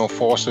external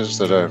forces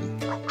that are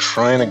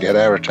trying to get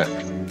our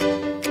attention.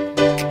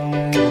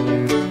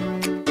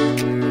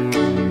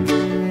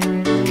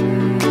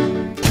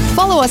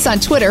 Follow us on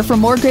Twitter for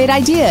more great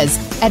ideas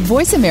at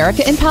Voice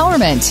America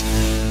Empowerment.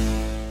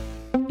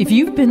 If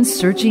you've been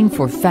searching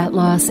for fat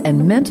loss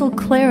and mental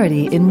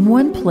clarity in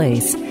one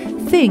place,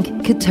 think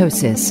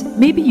ketosis.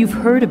 Maybe you've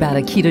heard about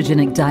a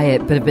ketogenic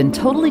diet but have been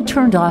totally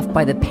turned off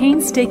by the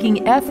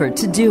painstaking effort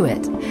to do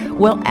it.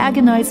 Well,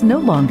 agonize no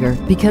longer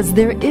because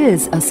there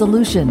is a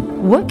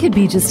solution. What could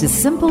be just as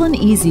simple and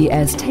easy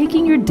as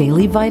taking your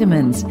daily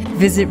vitamins?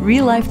 Visit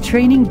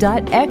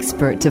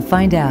reallifetraining.expert to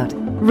find out.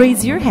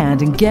 Raise your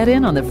hand and get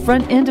in on the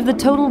front end of the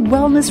total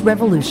wellness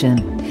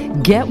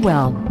revolution. Get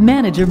well,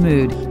 manage your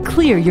mood,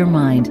 clear your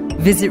mind.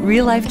 Visit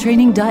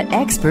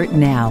reallifetraining.expert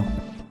now.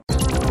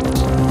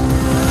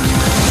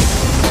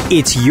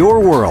 It's your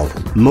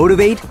world.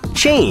 Motivate,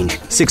 change,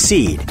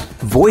 succeed.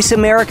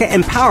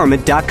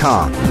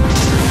 VoiceAmericaEmpowerment.com.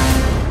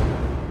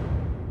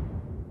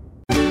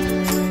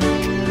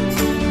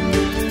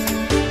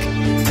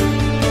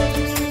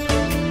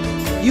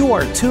 You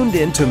are tuned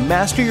in to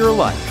Master Your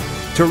Life.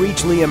 To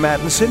reach Leah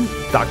Mattinson,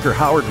 Dr.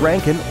 Howard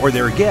Rankin, or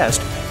their guest,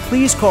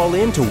 please call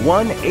in to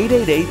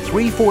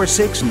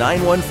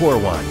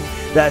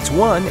 1-888-346-9141. That's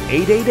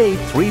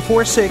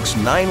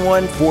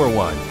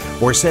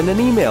 1-888-346-9141. Or send an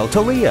email to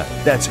Leah,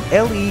 that's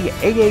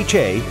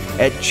Leaha,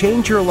 at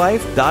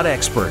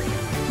changeyourlife.expert.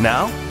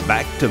 Now,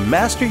 back to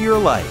Master Your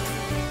Life.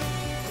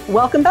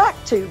 Welcome back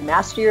to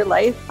Master Your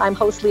Life. I'm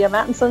host Leah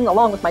Mattinson,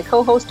 along with my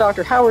co-host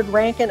Dr. Howard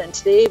Rankin, and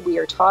today we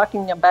are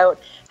talking about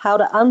how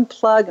to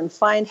unplug and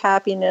find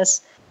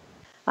happiness,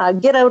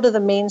 get out of the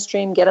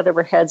mainstream, get out of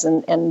our heads,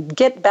 and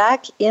get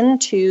back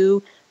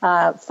into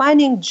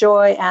finding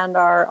joy and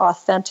our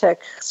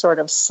authentic sort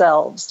of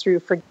selves through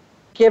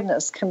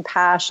forgiveness,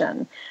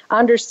 compassion,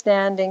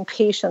 understanding,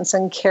 patience,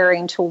 and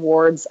caring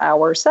towards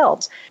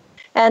ourselves.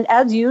 And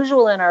as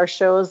usual in our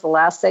shows, the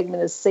last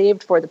segment is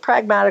saved for the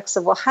pragmatics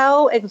of, well,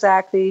 how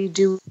exactly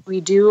do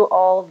we do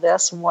all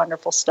this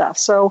wonderful stuff?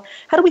 So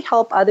how do we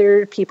help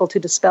other people to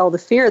dispel the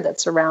fear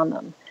that's around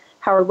them?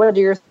 Howard, what are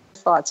your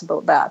thoughts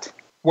about that?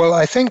 Well,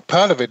 I think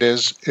part of it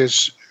is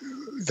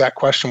that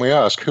question we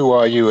ask, who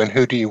are you and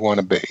who do you want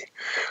to be?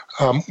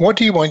 What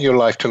do you want your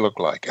life to look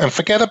like? And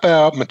forget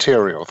about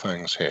material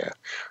things here.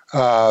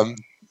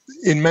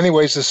 In many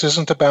ways, this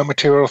isn't about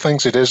material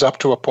things. It is up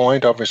to a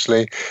point.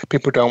 Obviously,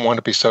 people don't want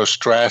to be so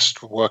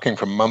stressed, working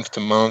from month to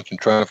month and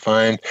trying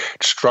to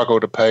struggle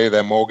to pay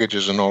their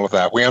mortgages and all of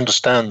that. We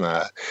understand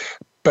that.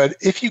 But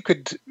if you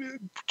could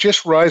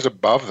just rise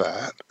above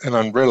that, and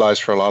I realize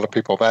for a lot of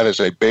people that is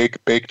a big,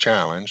 big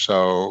challenge,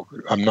 so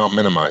I'm not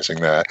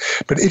minimizing that.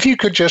 But if you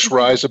could just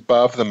rise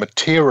above the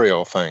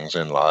material things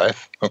in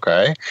life,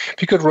 okay,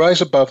 if you could rise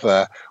above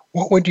that,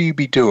 what would you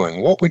be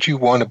doing? What would you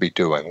want to be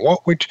doing?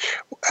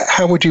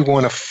 How would you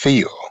want to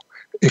feel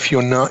if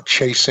you're not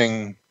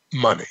chasing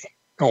money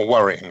or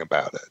worrying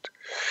about it?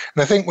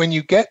 And I think when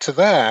you get to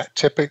that,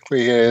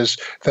 typically there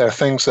are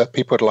things that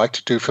people would like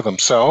to do for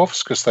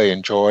themselves because they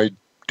enjoy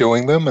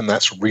doing them, and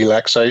that's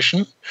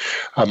relaxation.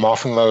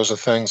 Often those are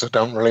things that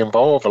don't really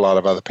involve a lot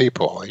of other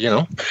people,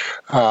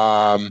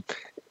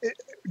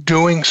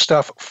 doing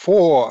stuff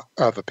for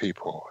other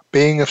people,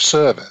 being of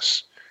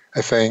service,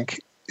 I think,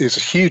 is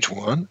a huge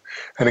one.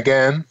 And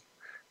again,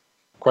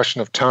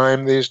 question of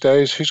time these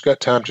days. Who's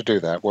got time to do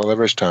that? Well,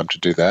 there is time to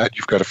do that.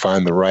 You've got to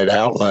find the right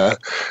outlet.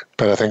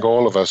 But I think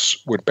all of us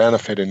would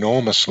benefit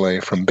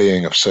enormously from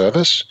being of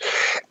service.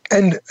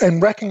 And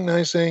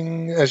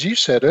recognizing, as you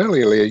said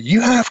earlier, Leah,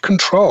 you have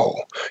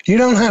control. You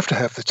don't have to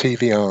have the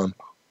TV on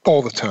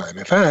all the time.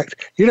 In fact,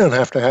 you don't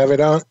have to have it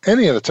on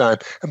any of the time.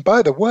 And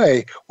by the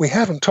way, we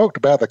haven't talked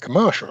about the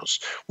commercials.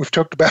 We've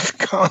talked about the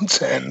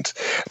content.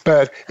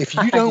 But if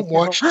you don't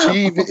watch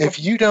TV,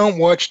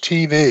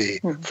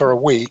 for a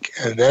week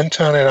and then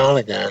turn it on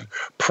again,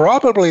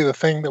 probably the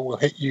thing that will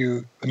hit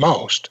you the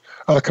most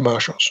are the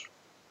commercials.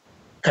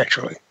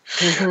 Actually,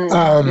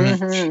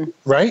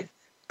 right?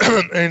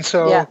 And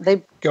so,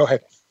 go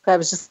ahead. I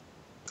was just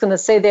going to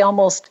say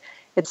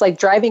it's like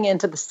driving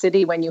into the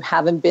city when you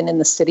haven't been in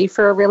the city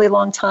for a really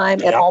long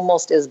time. It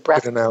almost is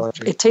breath. Good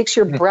analogy. It takes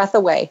your breath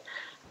away.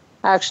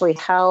 Actually,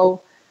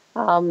 how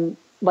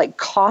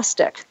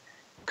caustic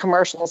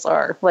commercials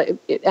are,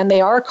 and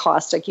they are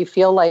caustic. You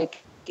feel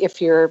like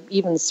if you're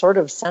even sort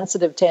of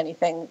sensitive to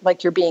anything,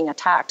 like you're being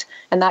attacked,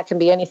 and that can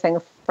be anything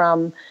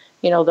from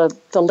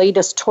the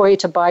latest toy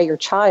to buy your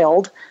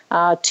child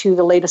to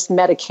the latest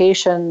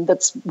medication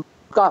that's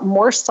got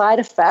more side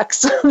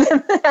effects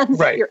than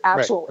your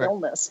actual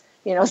illness.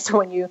 So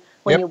when you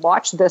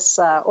watch this,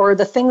 or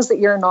the things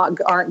that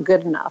aren't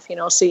good enough,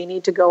 so you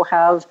need to go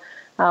have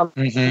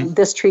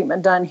this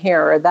treatment done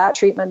here or that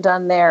treatment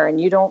done there, and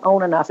you don't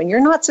own enough, and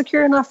you're not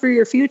secure enough for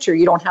your future.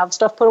 You don't have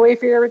stuff put away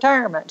for your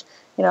retirement.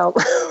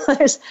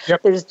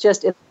 There's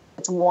just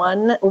it's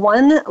one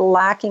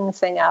lacking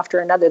thing after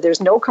another.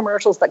 There's no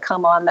commercials that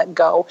come on that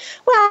go,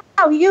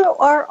 "Wow, you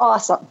are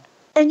awesome,"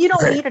 and you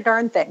don't need a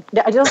darn thing.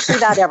 I don't see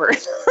that ever.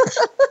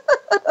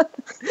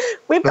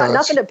 We've got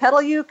nothing to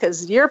peddle you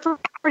because you're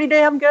pretty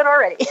damn good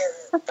already.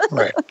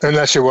 Right,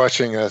 unless you're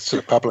watching a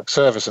sort of public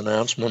service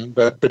announcement,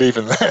 but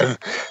even then,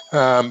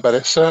 but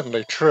it's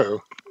certainly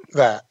true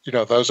that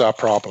those are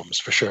problems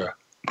for sure.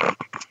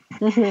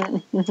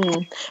 And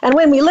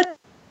when we look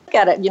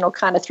at it,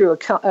 kind of through a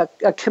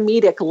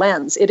comedic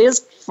lens, it is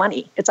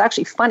funny. It's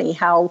actually funny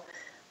how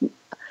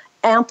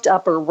amped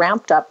up or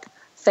ramped up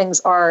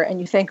things are, and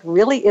you think,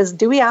 really,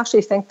 do we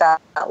actually think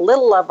that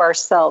little of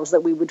ourselves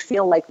that we would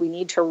feel like we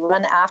need to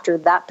run after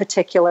that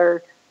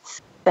particular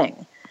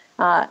thing?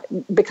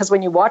 Because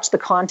when you watch the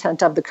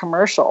content of the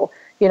commercial,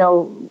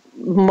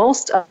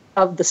 most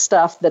of the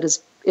stuff that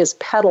is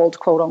peddled,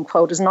 quote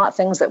unquote, is not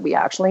things that we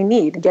actually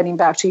need. Getting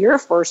back to your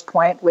first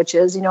point, which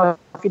is, if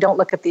you don't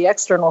look at the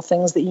external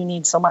things that you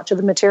need so much of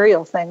the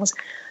material things,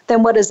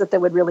 then what is it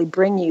that would really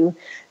bring you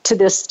to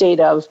this state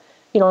of,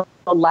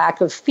 a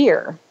lack of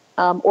fear?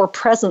 Or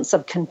presence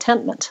of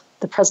contentment,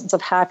 the presence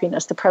of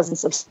happiness, the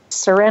presence of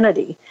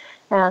serenity,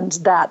 and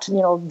that,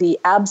 the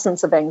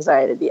absence of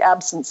anxiety, the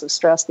absence of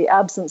stress, the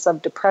absence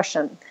of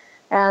depression,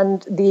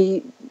 and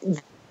the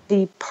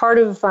part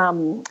of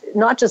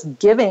not just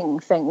giving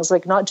things,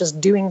 like not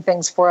just doing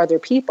things for other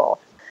people.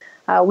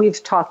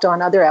 We've talked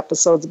on other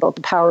episodes about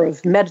the power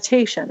of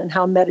meditation and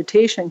how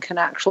meditation can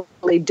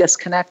actually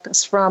disconnect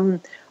us from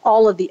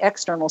all of the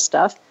external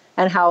stuff,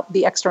 and how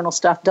the external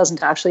stuff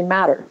doesn't actually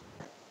matter.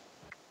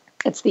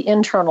 It's the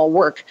internal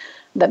work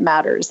that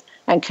matters,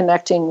 and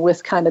connecting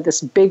with kind of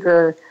this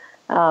bigger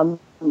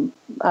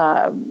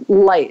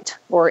light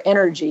or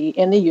energy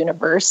in the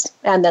universe,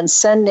 and then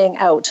sending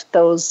out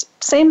those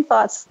same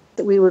thoughts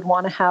that we would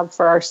want to have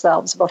for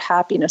ourselves about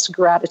happiness,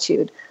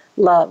 gratitude,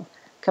 love,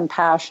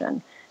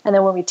 compassion. And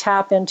then when we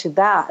tap into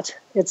that,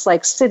 it's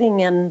like sitting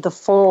in the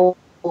full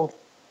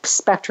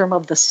spectrum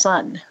of the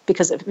sun,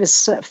 because it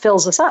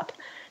fills us up.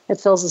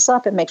 It fills us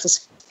up. It makes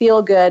us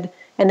feel good.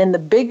 And in the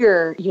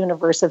bigger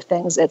universe of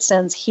things, it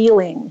sends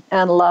healing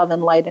and love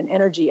and light and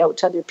energy out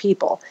to other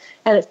people.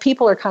 And if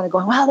people are kind of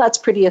going, well, that's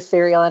pretty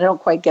ethereal, and I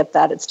don't quite get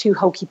that, it's too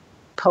hokey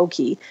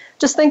pokey,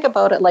 just think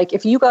about it like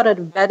if you got out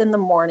of bed in the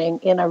morning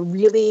in a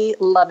really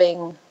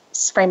loving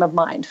frame of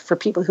mind, for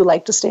people who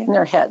like to stay in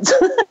their heads.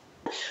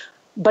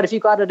 But if you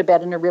got out of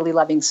bed in a really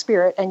loving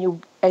spirit, and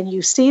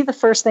you see the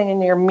first thing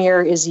in your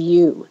mirror is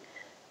you,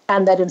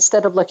 and that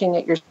instead of looking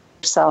at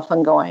yourself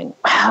and going,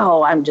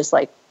 wow, I'm just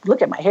like,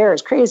 look at my hair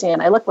is crazy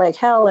and I look like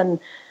hell, and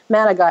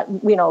man, I got,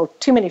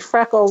 too many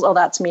freckles. Oh,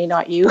 that's me,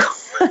 not you.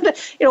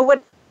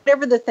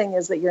 Whatever the thing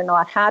is that you're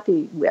not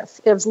happy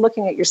with, is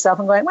looking at yourself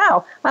and going,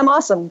 wow, I'm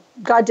awesome.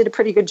 God did a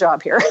pretty good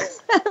job here.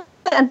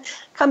 And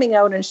coming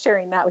out and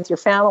sharing that with your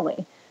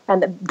family,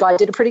 and that God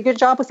did a pretty good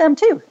job with them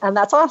too. And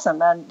that's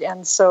awesome.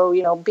 And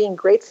so, being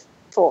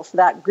grateful for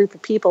that group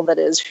of people that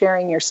is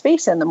sharing your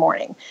space in the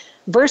morning,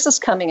 versus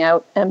coming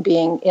out and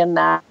being in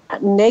that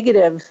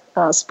negative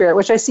spirit,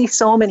 which I see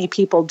so many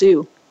people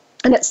do,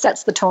 and it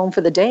sets the tone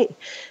for the day.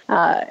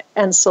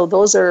 And so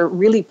those are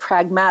really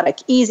pragmatic,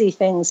 easy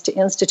things to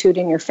institute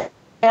in your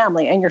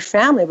family, and your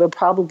family would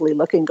probably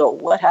look and go,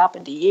 what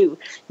happened to you?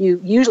 You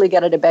usually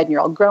get out of bed and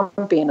you're all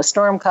grumpy and a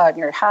storm cloud and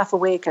you're half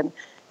awake and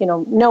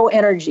no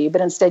energy,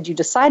 but instead you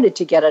decided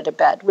to get out of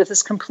bed with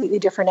this completely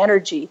different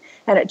energy,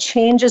 and it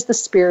changes the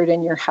spirit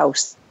in your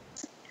house.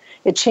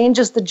 It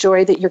changes the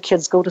joy that your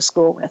kids go to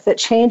school with. It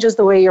changes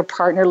the way your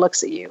partner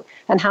looks at you,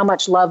 and how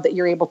much love that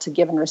you're able to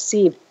give and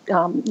receive,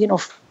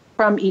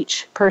 from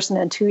each person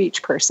and to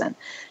each person.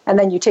 And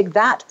then you take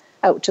that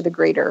out to the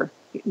greater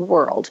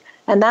world,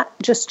 and that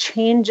just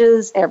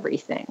changes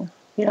everything.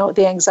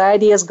 The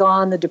anxiety is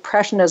gone, the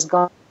depression is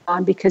gone,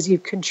 because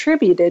you've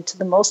contributed to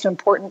the most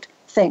important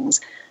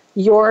things,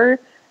 your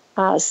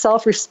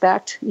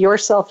self-respect, your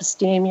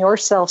self-esteem, your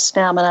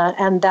self-stamina,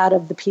 and that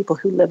of the people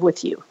who live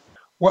with you.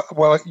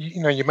 Well,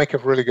 you make a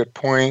really good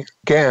point.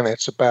 Again,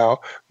 it's about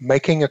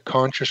making a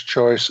conscious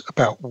choice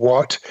about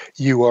what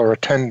you are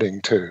attending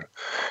to.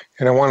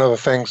 One of the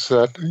things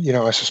that,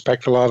 I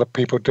suspect a lot of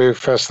people do,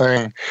 first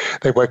thing,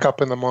 they wake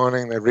up in the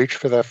morning, they reach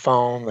for their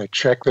phone, they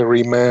check their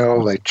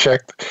email, they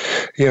check,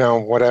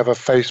 whatever,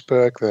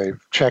 Facebook, they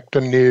check the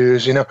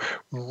news,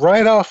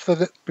 right off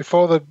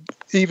before they're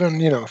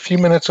even, a few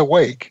minutes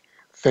awake,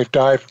 they've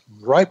dived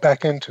right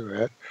back into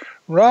it,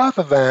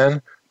 rather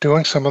than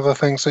doing some of the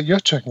things that you're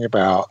talking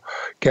about,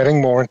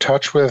 getting more in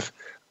touch with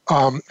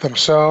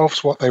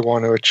themselves, what they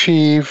want to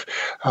achieve,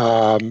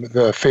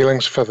 the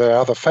feelings for their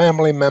other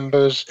family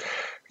members,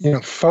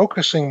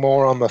 focusing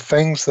more on the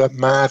things that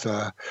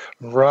matter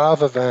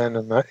rather than,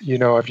 and that,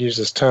 I've used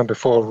this term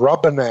before,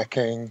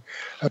 rubbernecking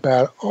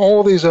about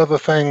all these other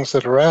things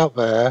that are out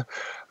there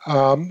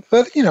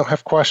that,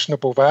 have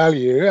questionable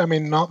value. I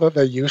mean, not that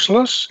they're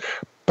useless,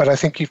 but I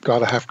think you've got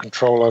to have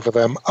control over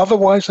them.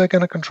 Otherwise, they're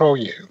going to control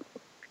you.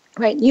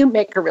 Right. You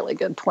make a really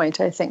good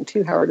point, I think,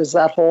 too, Howard, is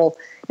that whole,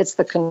 it's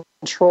the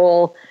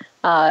control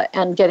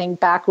and getting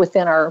back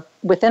within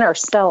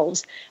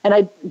ourselves. And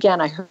I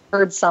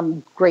heard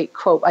some great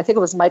quote. I think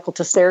it was Michael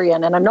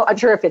Tessarian, and I'm not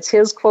sure if it's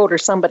his quote or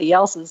somebody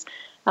else's,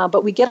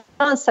 but we get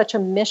on such a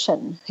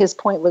mission. His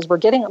point was we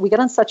get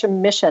on such a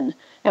mission,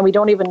 and we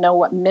don't even know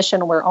what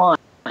mission we're on.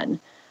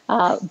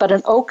 But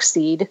an oak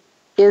seed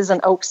is an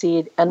oak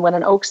seed, and when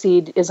an oak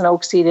seed is an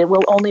oak seed, it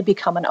will only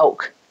become an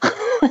oak.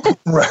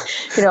 Right.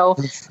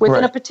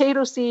 A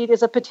potato seed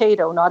is a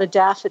potato, not a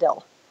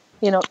daffodil.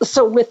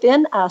 So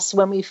within us,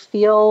 when we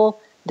feel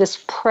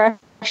this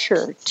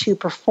pressure to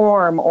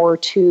perform or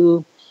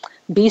to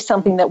be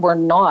something that we're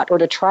not, or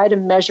to try to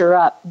measure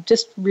up,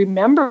 just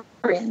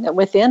remembering that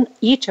within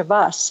each of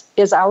us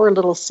is our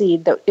little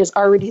seed that is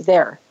already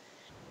there,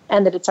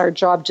 and that it's our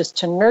job just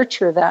to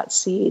nurture that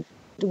seed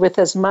with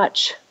as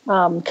much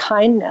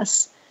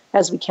kindness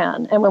as we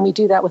can. And when we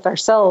do that with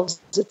ourselves,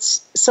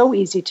 it's so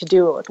easy to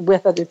do it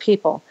with other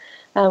people.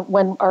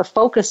 When our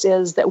focus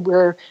is that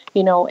we're,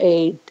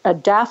 a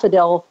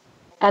daffodil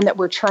and that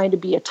we're trying to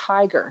be a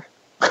tiger,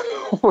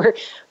 we're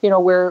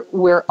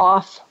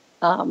off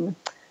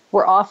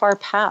our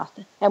path,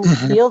 and we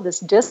feel this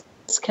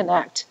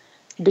disconnect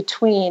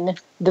between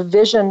the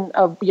vision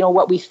of,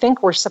 what we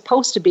think we're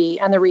supposed to be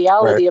and the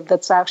reality of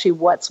that's actually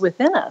what's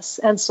within us.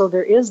 And so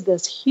there is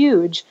this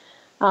huge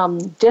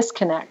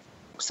disconnect.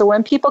 So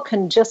when people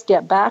can just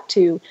get back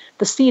to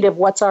the seed of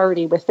what's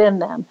already within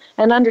them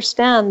and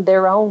understand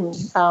their own,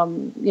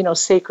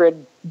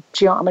 sacred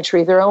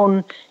geometry, their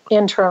own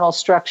internal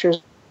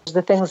structures,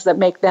 the things that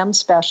make them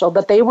special,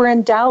 that they were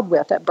endowed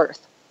with at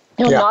birth.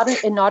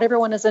 Not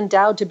everyone is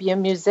endowed to be a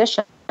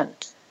musician.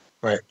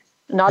 Right.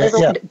 Not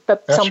everyone,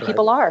 but some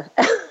people are.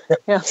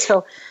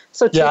 So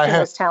taking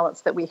those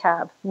talents that we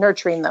have,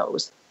 nurturing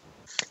those.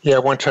 Yeah,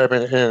 one time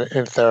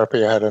in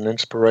therapy, I had an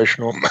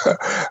inspirational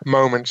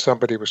moment.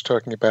 Somebody was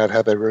talking about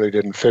how they really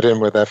didn't fit in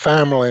with their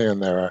family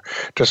and their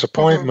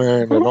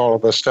disappointment and all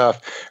of this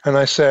stuff. And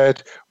I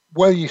said,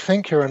 well, you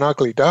think you're an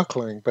ugly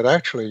duckling, but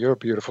actually you're a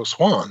beautiful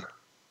swan.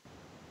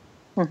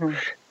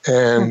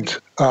 And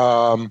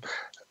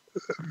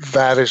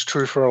that is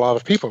true for a lot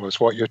of people, is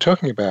what you're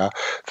talking about.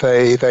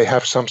 They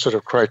have some sort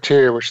of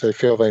criteria which they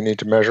feel they need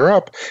to measure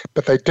up,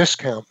 but they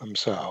discount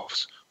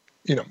themselves,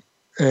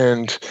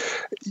 And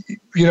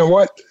you know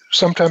what?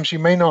 Sometimes you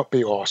may not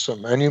be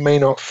awesome and you may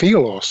not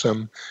feel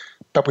awesome,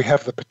 but we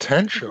have the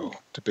potential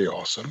to be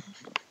awesome.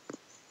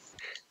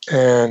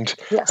 And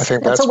I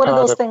think that's so what are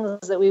those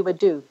things that we would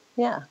do?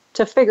 Yeah.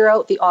 To figure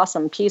out the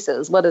awesome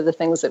pieces, what are the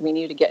things that we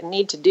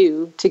need to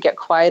do to get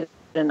quiet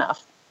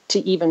enough to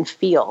even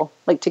feel,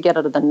 like to get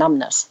out of the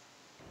numbness?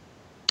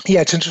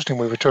 Yeah, it's interesting.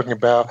 We were talking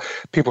about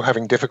people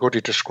having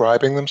difficulty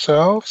describing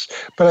themselves.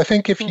 But I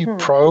think if you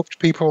probed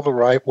people the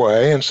right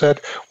way and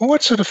said, well,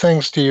 what sort of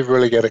things do you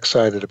really get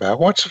excited about?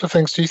 What sort of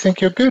things do you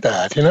think you're good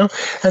at?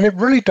 And it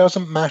really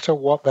doesn't matter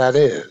what that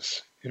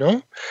is.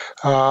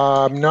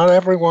 Not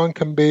everyone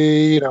can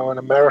be, an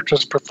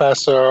emeritus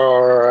professor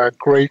or a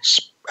great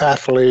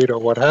athlete or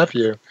what have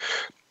you.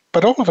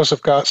 But all of us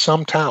have got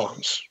some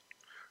talents.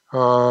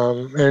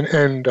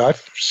 And I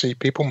see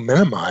people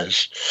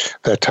minimize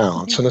their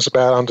talents, and it's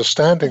about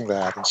understanding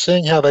that and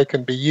seeing how they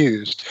can be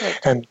used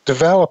and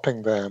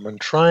developing them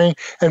and trying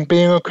and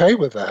being okay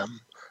with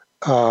them.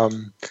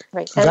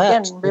 Right. And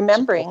again,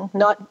 remembering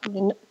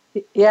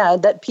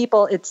that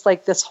people, it's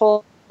like this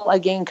whole,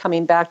 again,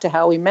 coming back to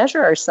how we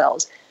measure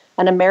ourselves.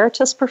 An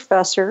emeritus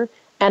professor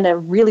and a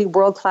really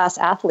world-class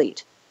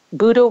athlete.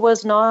 Buddha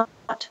was not,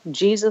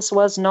 Jesus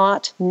was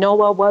not,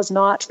 Noah was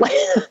not,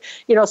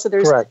 so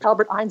there's Correct.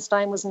 Albert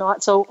Einstein was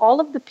not. So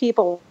all of the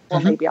people, well,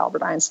 maybe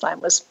Albert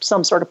Einstein was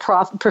some sort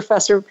of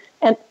professor,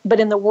 but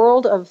in the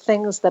world of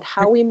things that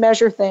how we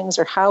measure things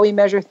or how we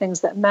measure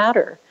things that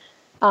matter,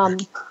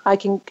 I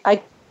can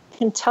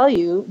tell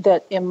you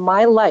that in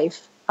my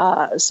life,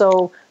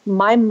 so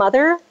my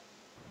mother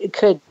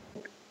could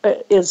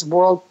is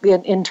world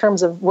in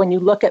terms of when you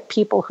look at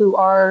people who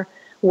are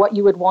what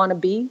you would want to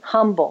be: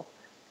 humble,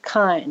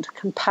 kind,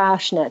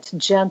 compassionate,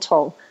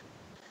 gentle,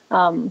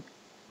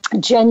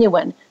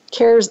 genuine,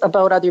 cares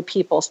about other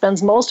people,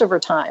 spends most of her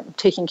time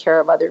taking care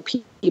of other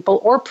people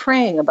or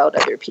praying about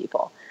other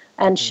people.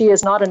 And she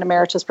is not an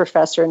emeritus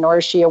professor, nor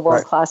is she a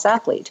world-class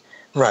athlete.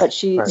 Right. But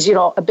she's,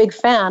 a big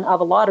fan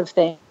of a lot of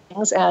things.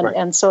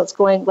 And so it's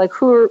going like,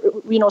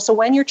 so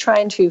when you're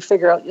trying to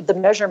figure out the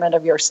measurement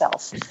of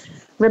yourself,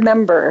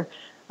 remember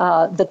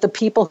that the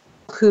people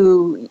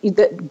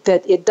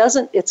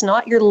it's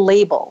not your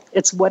label.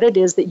 It's what it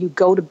is that you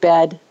go to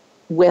bed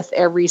with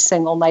every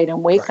single night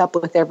and wake up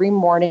with every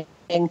morning,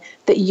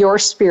 that your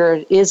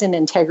spirit is in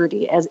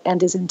integrity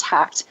and is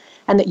intact,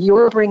 and that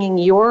you're bringing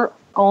your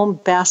own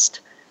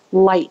best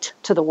light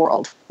to the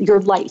world,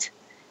 your light.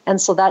 And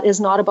so that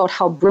is not about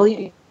how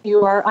brilliant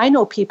you are. I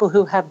know people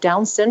who have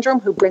Down syndrome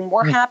who bring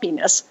more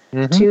happiness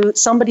to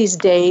somebody's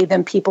day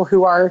than people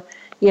who are,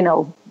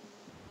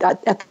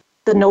 at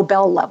the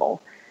Nobel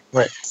level.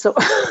 Right.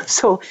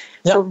 So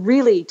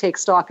really take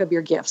stock of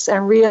your gifts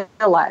and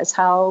realize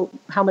how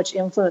much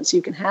influence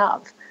you can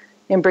have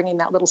in bringing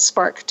that little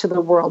spark to the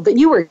world that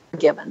you were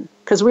given,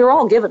 because we were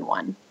all given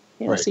one.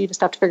 So you just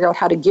have to figure out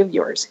how to give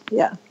yours.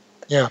 Yeah.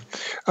 Yeah.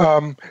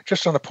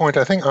 Just on a point,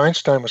 I think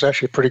Einstein was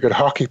actually a pretty good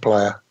hockey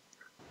player.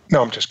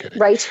 No, I'm just kidding.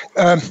 Right.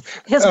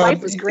 His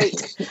wife was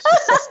great.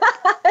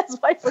 His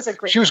wife was a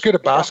great. She was good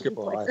at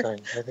basketball, I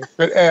think.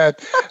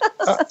 But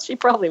she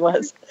probably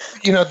was.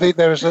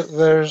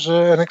 There's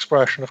an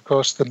expression, of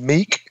course, the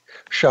meek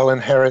shall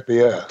inherit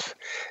the earth.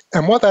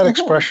 And what that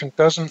expression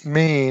doesn't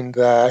mean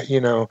that,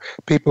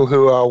 people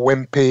who are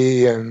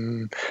wimpy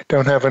and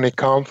don't have any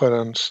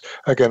confidence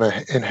are going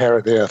to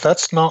inherit the earth.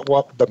 That's not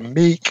what the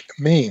meek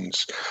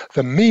means.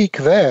 The meek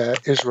there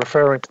is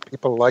referring to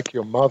people like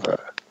your mother.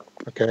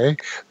 Okay,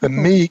 the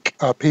meek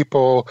are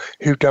people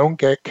who don't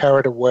get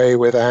carried away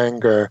with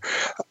anger,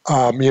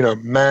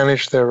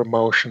 manage their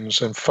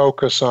emotions and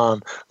focus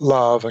on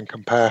love and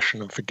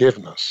compassion and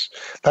forgiveness.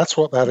 That's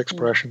what that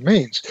expression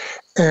means.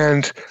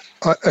 And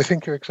I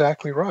think you're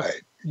exactly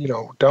right.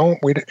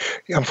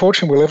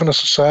 Unfortunately, we live in a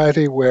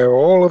society where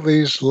all of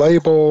these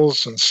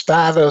labels and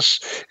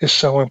status is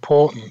so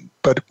important,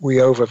 but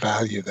we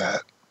overvalue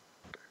that.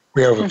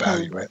 We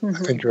overvalue it.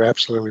 I think you're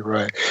absolutely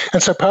right.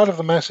 And so part of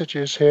the message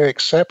is here: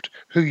 accept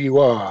who you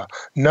are,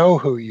 know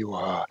who you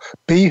are,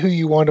 be who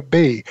you want to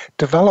be,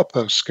 develop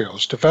those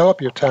skills, develop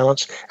your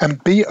talents,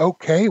 and be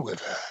okay with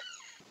that.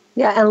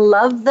 Yeah, and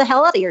love the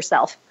hell out of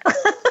yourself.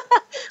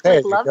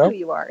 Love who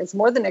you are. It's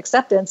more than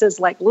acceptance. It's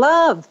like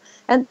love.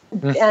 And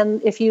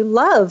if you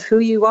love who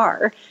you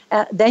are,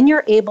 then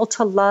you're able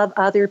to love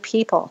other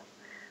people.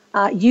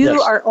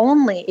 You are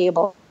only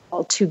able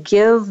to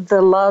give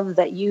the love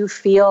that you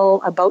feel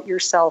about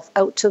yourself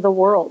out to the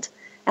world.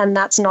 And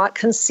that's not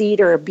conceit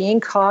or being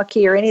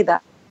cocky or any of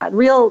that.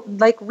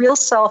 Real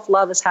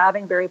self-love is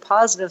having very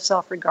positive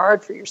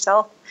self-regard for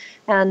yourself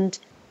and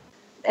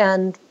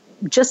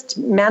just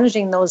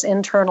managing those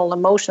internal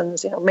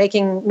emotions,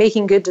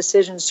 making good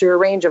decisions through a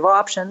range of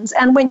options.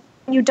 And when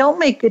you don't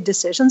make good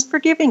decisions,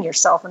 forgiving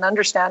yourself and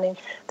understanding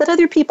that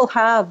other people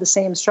have the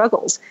same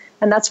struggles.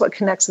 And that's what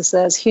connects us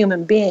as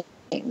human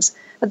beings.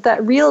 But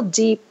that real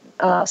deep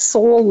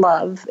soul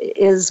love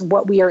is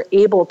what we are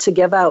able to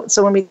give out.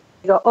 So when we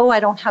go, I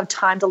don't have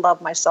time to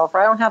love myself,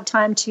 or I don't have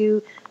time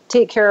to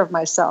take care of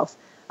myself,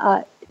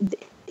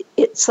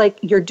 it's like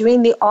you're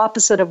doing the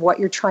opposite of what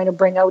you're trying to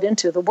bring out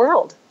into the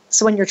world.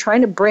 So when you're trying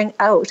to bring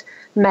out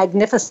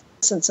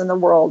magnificence in the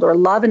world or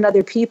love in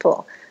other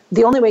people,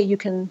 the only way you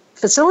can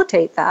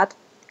facilitate that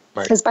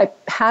is by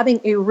having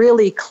a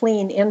really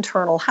clean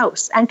internal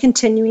house and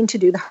continuing to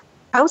do the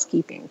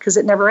housekeeping, because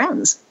it never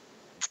ends.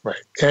 Right.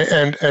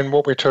 And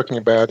what we're talking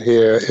about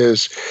here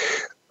is,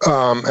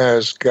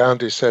 as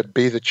Gandhi said,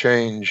 be the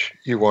change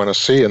you want to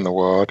see in the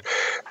world.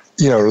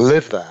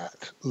 Live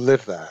that.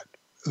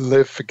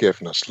 Live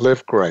forgiveness,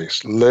 live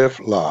grace, live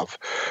love,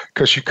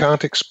 because you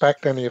can't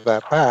expect any of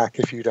that back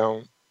if you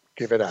don't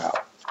give it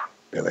out,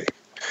 really.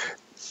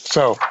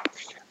 So,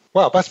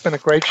 that's been a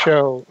great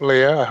show,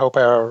 Leah. I hope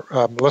our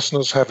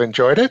listeners have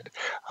enjoyed it.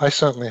 I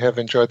certainly have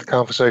enjoyed the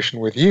conversation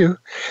with you,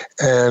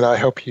 and I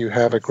hope you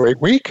have a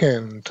great week,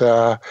 and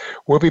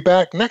we'll be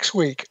back next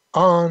week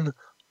on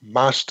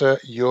Master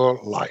Your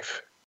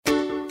Life.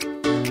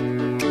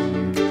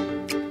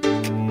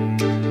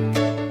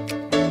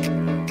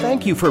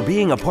 Thank you for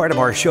being a part of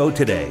our show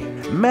today.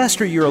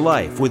 Master Your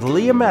Life with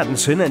Leah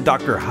Mattinson and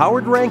Dr.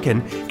 Howard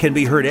Rankin can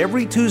be heard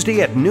every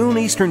Tuesday at noon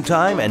Eastern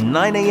Time and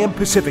 9 a.m.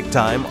 Pacific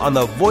Time on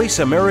the Voice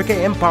America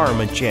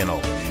Empowerment Channel.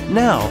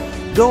 Now,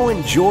 go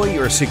enjoy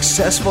your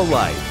successful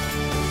life.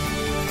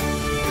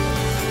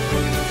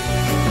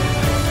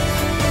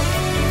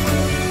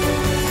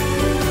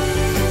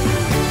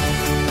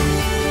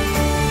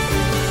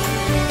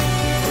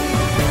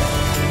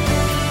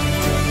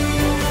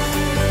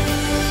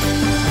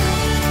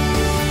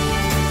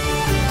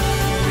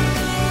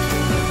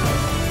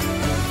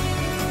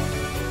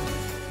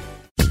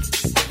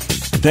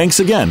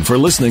 Thanks again for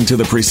listening to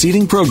the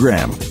preceding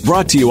program,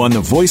 brought to you on the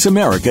Voice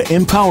America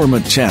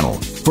Empowerment Channel.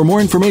 For more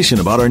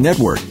information about our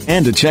network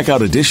and to check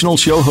out additional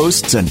show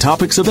hosts and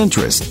topics of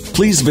interest,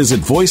 please visit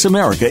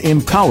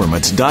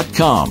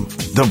voiceamericaempowerment.com.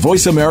 The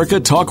Voice America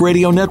Talk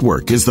Radio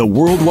Network is the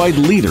worldwide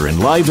leader in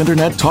live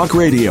Internet talk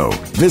radio.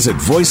 Visit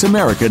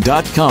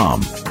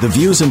voiceamerica.com. The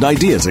views and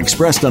ideas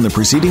expressed on the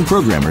preceding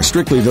program are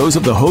strictly those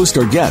of the host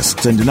or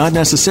guests and do not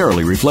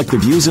necessarily reflect the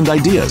views and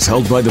ideas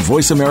held by the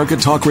Voice America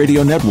Talk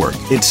Radio Network,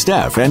 its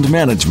staff, and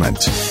management.